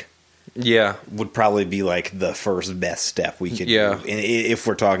strike, would probably be like the first best step we could do. If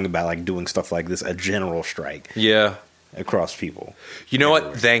we're talking about like doing stuff like this, a general strike, across people. You know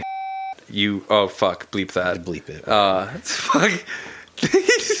what? Thank you. Oh fuck, bleep that. Bleep it. Fuck.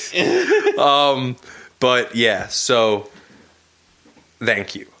 But yeah, so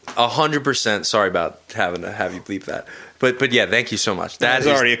thank you. 100%. Sorry about having to have you bleep that. But yeah, thank you so much. There's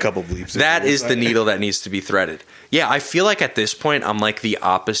already a couple bleeps. That is the needle that needs to be threaded. Yeah, I feel like at this point I'm like the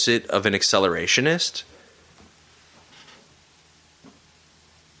opposite of an accelerationist.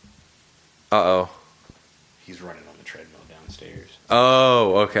 Uh-oh. He's running on the treadmill downstairs. upstairs.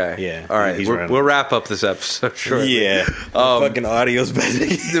 Oh, okay. Yeah. All right. We'll wrap up this episode shortly. Yeah. Fucking audio's about to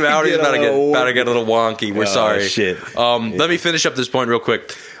get, the audio's about to get a little wonky. We're sorry. Shit. Let me finish up this point real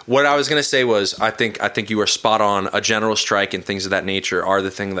quick. What I was going to say was I think you are spot on. A general strike and things of that nature are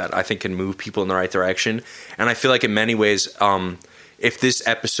the thing that I think can move people in the right direction. And I feel like in many ways, if this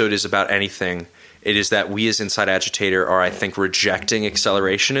episode is about anything, it is that we as Inside Agitator are, I think, rejecting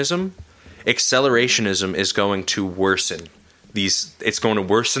accelerationism. Accelerationism is going to worsen it's going to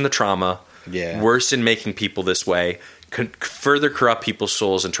worsen the trauma, worsen making people this way, further corrupt people's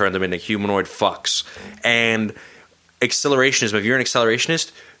souls and turn them into humanoid fucks. And accelerationism, if you're an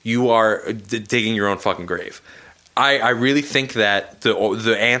accelerationist, you are digging your own fucking grave. I really think that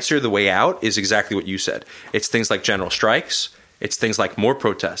the answer, the way out, is exactly what you said. It's things like general strikes. It's things like more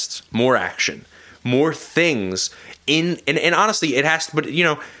protests, more action, more things. And honestly, it has to, but you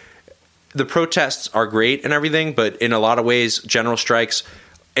know, the protests are great and everything, but in a lot of ways, general strikes,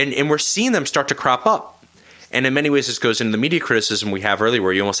 and we're seeing them start to crop up. And in many ways, this goes into the media criticism we have earlier,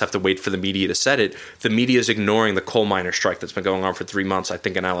 where you almost have to wait for the media to set it. The media is ignoring the coal miner strike that's been going on for 3 months, I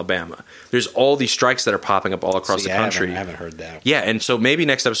think, in Alabama. There's all these strikes that are popping up all across the country. I haven't heard that. Yeah, and so maybe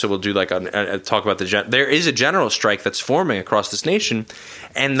next episode we'll do like talk about there is a general strike that's forming across this nation,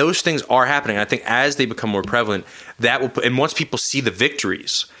 and those things are happening. I think as they become more prevalent, that will, and once people see the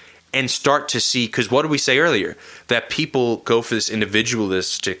victories and start to see, because what did we say earlier? That people go for this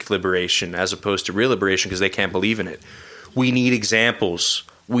individualistic liberation as opposed to real liberation because they can't believe in it. We need examples.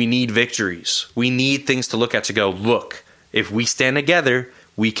 We need victories. We need things to look at to go, look, if we stand together,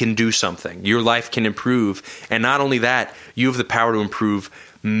 we can do something. Your life can improve. And not only that, you have the power to improve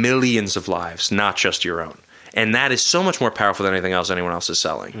millions of lives, not just your own. And that is so much more powerful than anything else anyone else is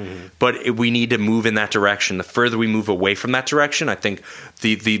selling. Mm-hmm. But we need to move in that direction. The further we move away from that direction, I think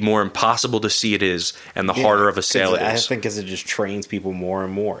the more impossible to see it is, and the harder of a sale it is. I think because it just trains people more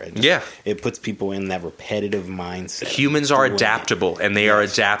and more. It puts people in that repetitive mindset. Humans are adaptable, and they are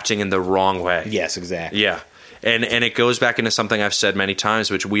adapting in the wrong way. Yes, exactly. Yeah. And it goes back into something I've said many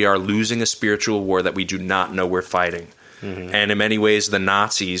times, which we are losing a spiritual war that we do not know we're fighting. Mm-hmm. And in many ways, the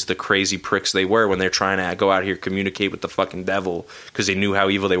Nazis, the crazy pricks they were when they're trying to go out here communicate with the fucking devil because they knew how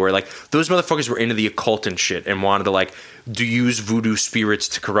evil they were. Like, those motherfuckers were into the occult and shit and wanted to, like, use voodoo spirits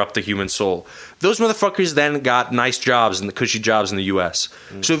to corrupt the human soul. Those motherfuckers then got nice jobs and the cushy jobs in the U.S.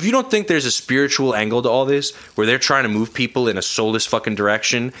 Mm-hmm. So if you don't think there's a spiritual angle to all this, where they're trying to move people in a soulless fucking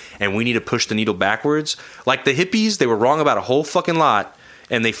direction and we need to push the needle backwards, like the hippies, they were wrong about a whole fucking lot.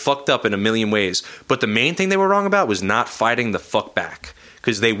 And they fucked up in a million ways. But the main thing they were wrong about was not fighting the fuck back.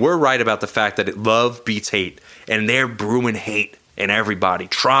 Because they were right about the fact that love beats hate. And they're brewing hate in everybody.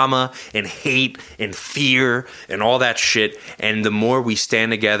 Trauma and hate and fear and all that shit. And the more we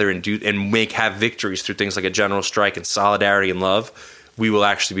stand together and have victories through things like a general strike and solidarity and love, we will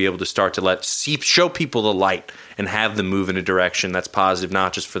actually be able to start to show people the light and have them move in a direction that's positive,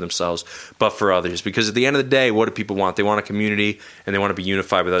 not just for themselves, but for others. Because at the end of the day, what do people want? They want a community, and they want to be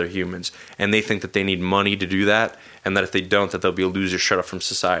unified with other humans. And they think that they need money to do that, and that if they don't, that they'll be a loser shut off from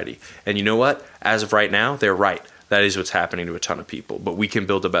society. And you know what? As of right now, they're right. That is what's happening to a ton of people. But we can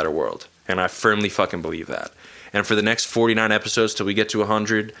build a better world. And I firmly fucking believe that. And for the next 49 episodes till we get to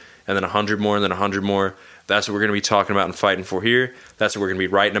 100, and then 100 more, and then 100 more, that's what we're going to be talking about and fighting for here. That's what we're going to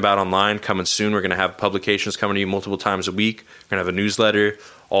be writing about online coming soon. We're going to have publications coming to you multiple times a week. We're going to have a newsletter,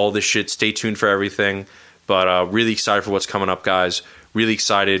 all this shit. Stay tuned for everything. But really excited for what's coming up, guys. Really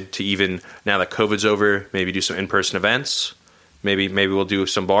excited to even, now that COVID's over, maybe do some in-person events. Maybe we'll do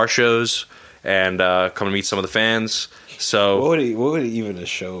some bar shows and come and meet some of the fans. So what would even a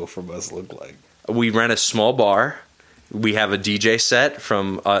show from us look like? We rent a small bar. We have a DJ set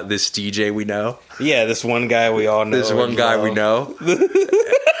from this DJ we know. Yeah, this one guy we all know. This one guy we know.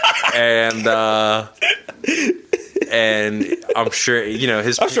 And I'm sure, you know,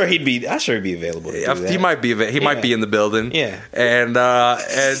 I'm sure he'd be available. He might be might be in the building. Yeah. And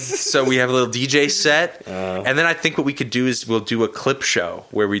so we have a little DJ set. And then I think what we could do is we'll do a clip show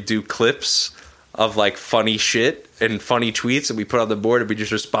where we do clips of like funny shit and funny tweets, and we put on the board and we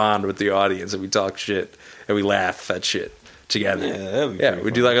just respond with the audience and we talk shit and we laugh at shit together.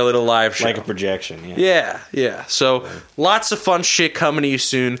 We do like a little live show, like a projection. Yeah. So lots of fun shit coming to you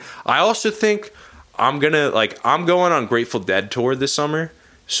soon. I also think I'm going on Grateful Dead tour this summer.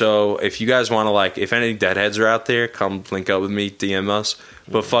 So if you guys want to, if any Deadheads are out there, come link up with me, DM us.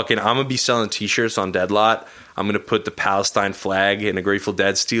 But fucking, I'm going to be selling t-shirts on Deadlot. I'm going to put the Palestine flag in a Grateful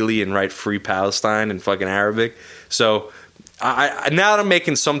Dead steely and write Free Palestine in fucking Arabic. So I now that I'm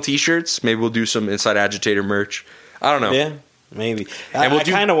making some t-shirts, maybe we'll do some Inside Agitator merch. I don't know. Yeah, maybe. I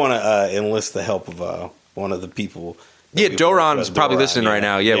kind of want to enlist the help of one of the people Yeah, Doron's probably listening right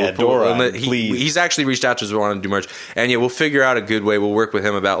now. Yeah, Doron, please. He's actually reached out to us. We want to do merch, and yeah, we'll figure out a good way. We'll work with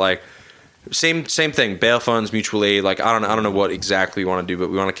him about like same thing, bail funds, mutual aid. Like I don't know what exactly we want to do, but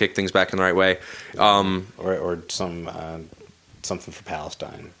we want to kick things back in the right way. Or some something for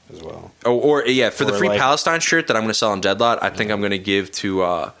Palestine as well. For the Free Palestine shirt that I'm going to sell on Deadlot, I think I'm going to give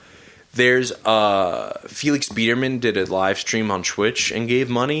to. There's Felix Biederman did a live stream on Twitch and gave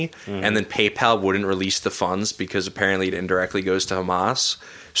money, and then PayPal wouldn't release the funds because apparently it indirectly goes to Hamas.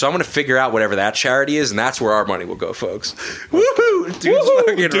 So I'm going to figure out whatever that charity is, and that's where our money will go, folks. Woohoo!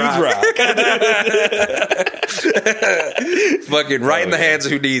 Dudes rock. Fucking right in the hands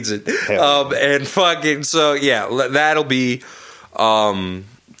of who needs it. And fucking, so yeah, that'll be down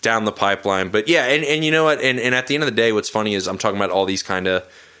the pipeline. But yeah, and you know what? And at the end of the day, what's funny is I'm talking about all these kind of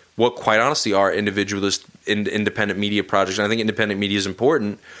what quite honestly are individualist independent media projects. And I think independent media is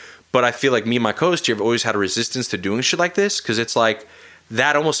important, but I feel like me and my co-host here have always had a resistance to doing shit like this because it's like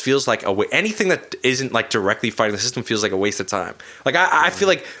that almost feels like anything that isn't like directly fighting the system feels like a waste of time. Like I feel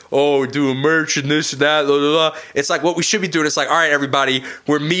like, we're doing merch and this and that, blah, blah, blah. It's like what we should be doing. It's like, all right, everybody,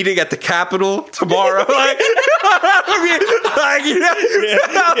 we're meeting at the Capitol tomorrow.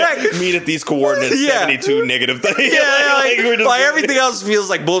 Meet at these coordinates, 72 negative things. Everything else feels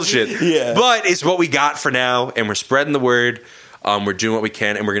like bullshit. Yeah. But it's what we got for now, and we're spreading the word. We're doing what we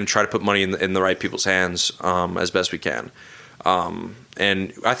can, and we're going to try to put money in the right people's hands as best we can.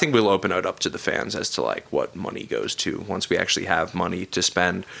 And I think we'll open it up to the fans as to like what money goes to once we actually have money to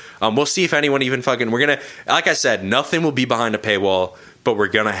spend. We'll see if anyone even we're going to, like I said, nothing will be behind a paywall, but we're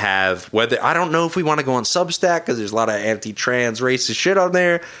going to have I don't know if we want to go on Substack because there's a lot of anti-trans racist shit on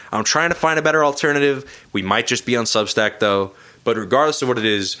there. I'm trying to find a better alternative. We might just be on Substack though, but regardless of what it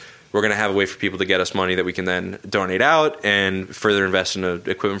is, we're going to have a way for people to get us money that we can then donate out and further invest in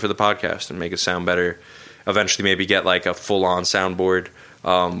equipment for the podcast and make it sound better. Eventually maybe get like a full-on soundboard.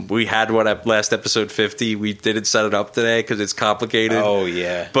 We had one at last episode 50. We didn't set it up today because it's complicated. Oh,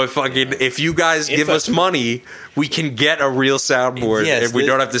 yeah. But fucking, if you guys give us money, we can get a real soundboard. Yes, and we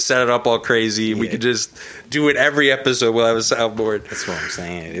don't have to set it up all crazy. Yeah. We can just do it every episode. We'll have a soundboard. That's what I'm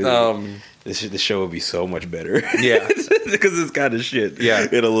saying. The show would be so much better. Yeah. Because it's kind of shit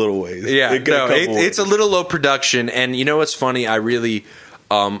in a little ways. Yeah. It's a little low production. And you know what's funny? I really...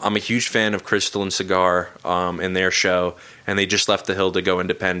 I'm a huge fan of Crystal and Cigar and their show, and they just left the Hill to go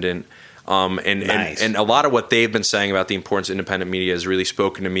independent. And a lot of what they've been saying about the importance of independent media has really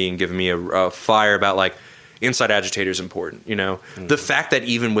spoken to me and given me a fire about like Inside Agitator is important. You know, the fact that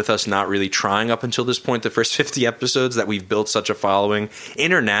even with us not really trying up until this point, the first 50 episodes, that we've built such a following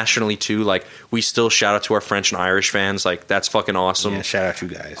internationally too. Like we still shout out to our French and Irish fans. Like that's fucking awesome. Yeah, shout out to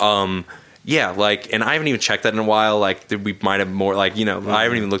you guys. Yeah, like, and I haven't even checked that in a while. Like, we might have more, like, you know, I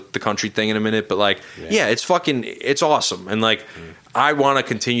haven't even looked at the country thing in a minute, but like, it's awesome. And like, I want to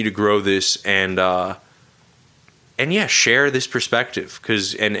continue to grow this and share this perspective.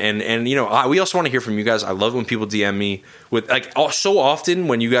 Cause, and you know, we also want to hear from you guys. I love when people DM me with like, so often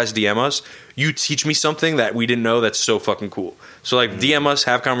when you guys DM us, you teach me something that we didn't know that's so fucking cool. So like, DM us,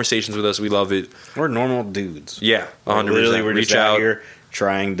 have conversations with us. We love it. We're normal dudes. Yeah, 100%. Literally, we're just out here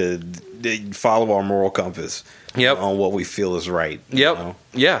trying to follow our moral compass on what we feel is right. Yep. Know?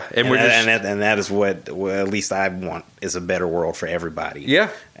 Yeah. And that is what at least I want is a better world for everybody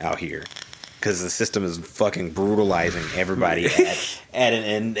out here. Because the system is fucking brutalizing everybody at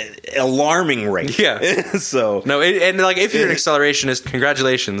an alarming rate. Yeah. So no, and like if you're an accelerationist,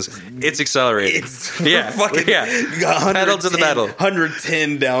 congratulations, it's accelerating. Fucking pedal to the metal,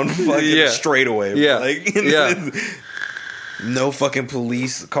 110 down fucking straightaway. Yeah, like, no fucking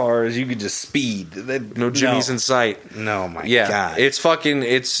police cars. You could just speed. No Jimmy's in sight. No, my God. It's fucking.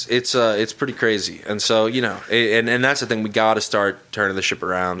 It's pretty crazy. And so you know, and that's the thing. We got to start turning the ship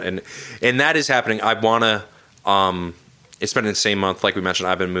around, and that is happening. I wanna. It's been an insane month, like we mentioned.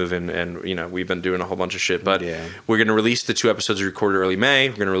 I've been moving, and you know, we've been doing a whole bunch of shit. But we're gonna release the 2 episodes we recorded early May.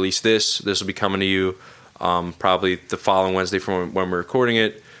 We're gonna release this. This will be coming to you probably the following Wednesday from when we're recording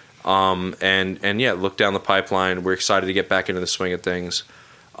it. And look down the pipeline. We're excited to get back into the swing of things.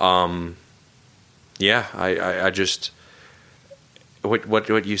 I just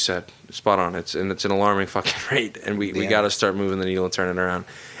what you said, spot on. It's an alarming fucking rate, and we got to start moving the needle and turning it around.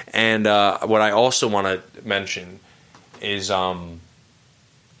 And what I also want to mention is there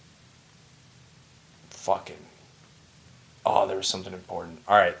was something important.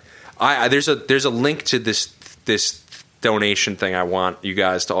 All right, there's a link to this donation thing I want you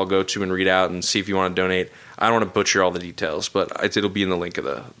guys to all go to and read out and see if you want to donate. I don't want to butcher all the details, but it'll be in the link of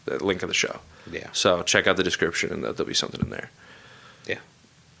the show. Yeah. So check out the description and there'll be something in there. Yeah.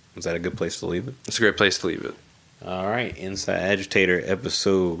 Is that a good place to leave it? It's a great place to leave it. All right, Inside Agitator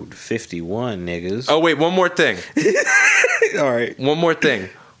episode 51, niggas. Oh wait, one more thing. All right, one more thing.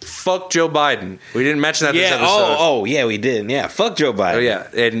 Fuck Joe Biden. We didn't mention that this episode. Oh, yeah, we did. Yeah, fuck Joe Biden. Oh yeah,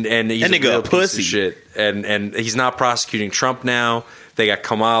 and he's that nigga a real a pussy. piece of shit. And he's not prosecuting Trump now. They got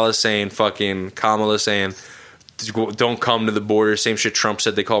Kamala saying, don't come to the border. Same shit Trump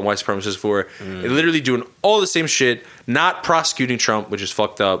said they called white supremacists for. They're literally doing all the same shit, not prosecuting Trump, which is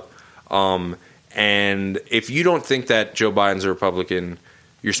fucked up. And if you don't think that Joe Biden's a Republican,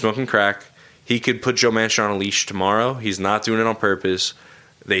 you're smoking crack. He could put Joe Manchin on a leash tomorrow. He's not doing it on purpose.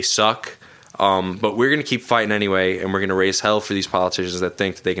 They suck. But we're going to keep fighting anyway, and we're going to raise hell for these politicians that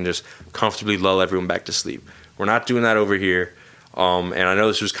think that they can just comfortably lull everyone back to sleep. We're not doing that over here. And I know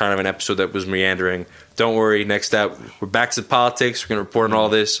this was kind of an episode that was meandering. Don't worry. Next up, we're back to politics. We're going to report on all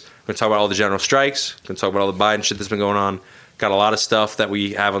this. We're going to talk about all the general strikes. We're going to talk about all the Biden shit that's been going on. Got a lot of stuff that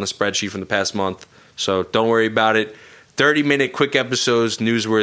we have on the spreadsheet from the past month. So don't worry about it. 30-minute quick episodes, newsworthy.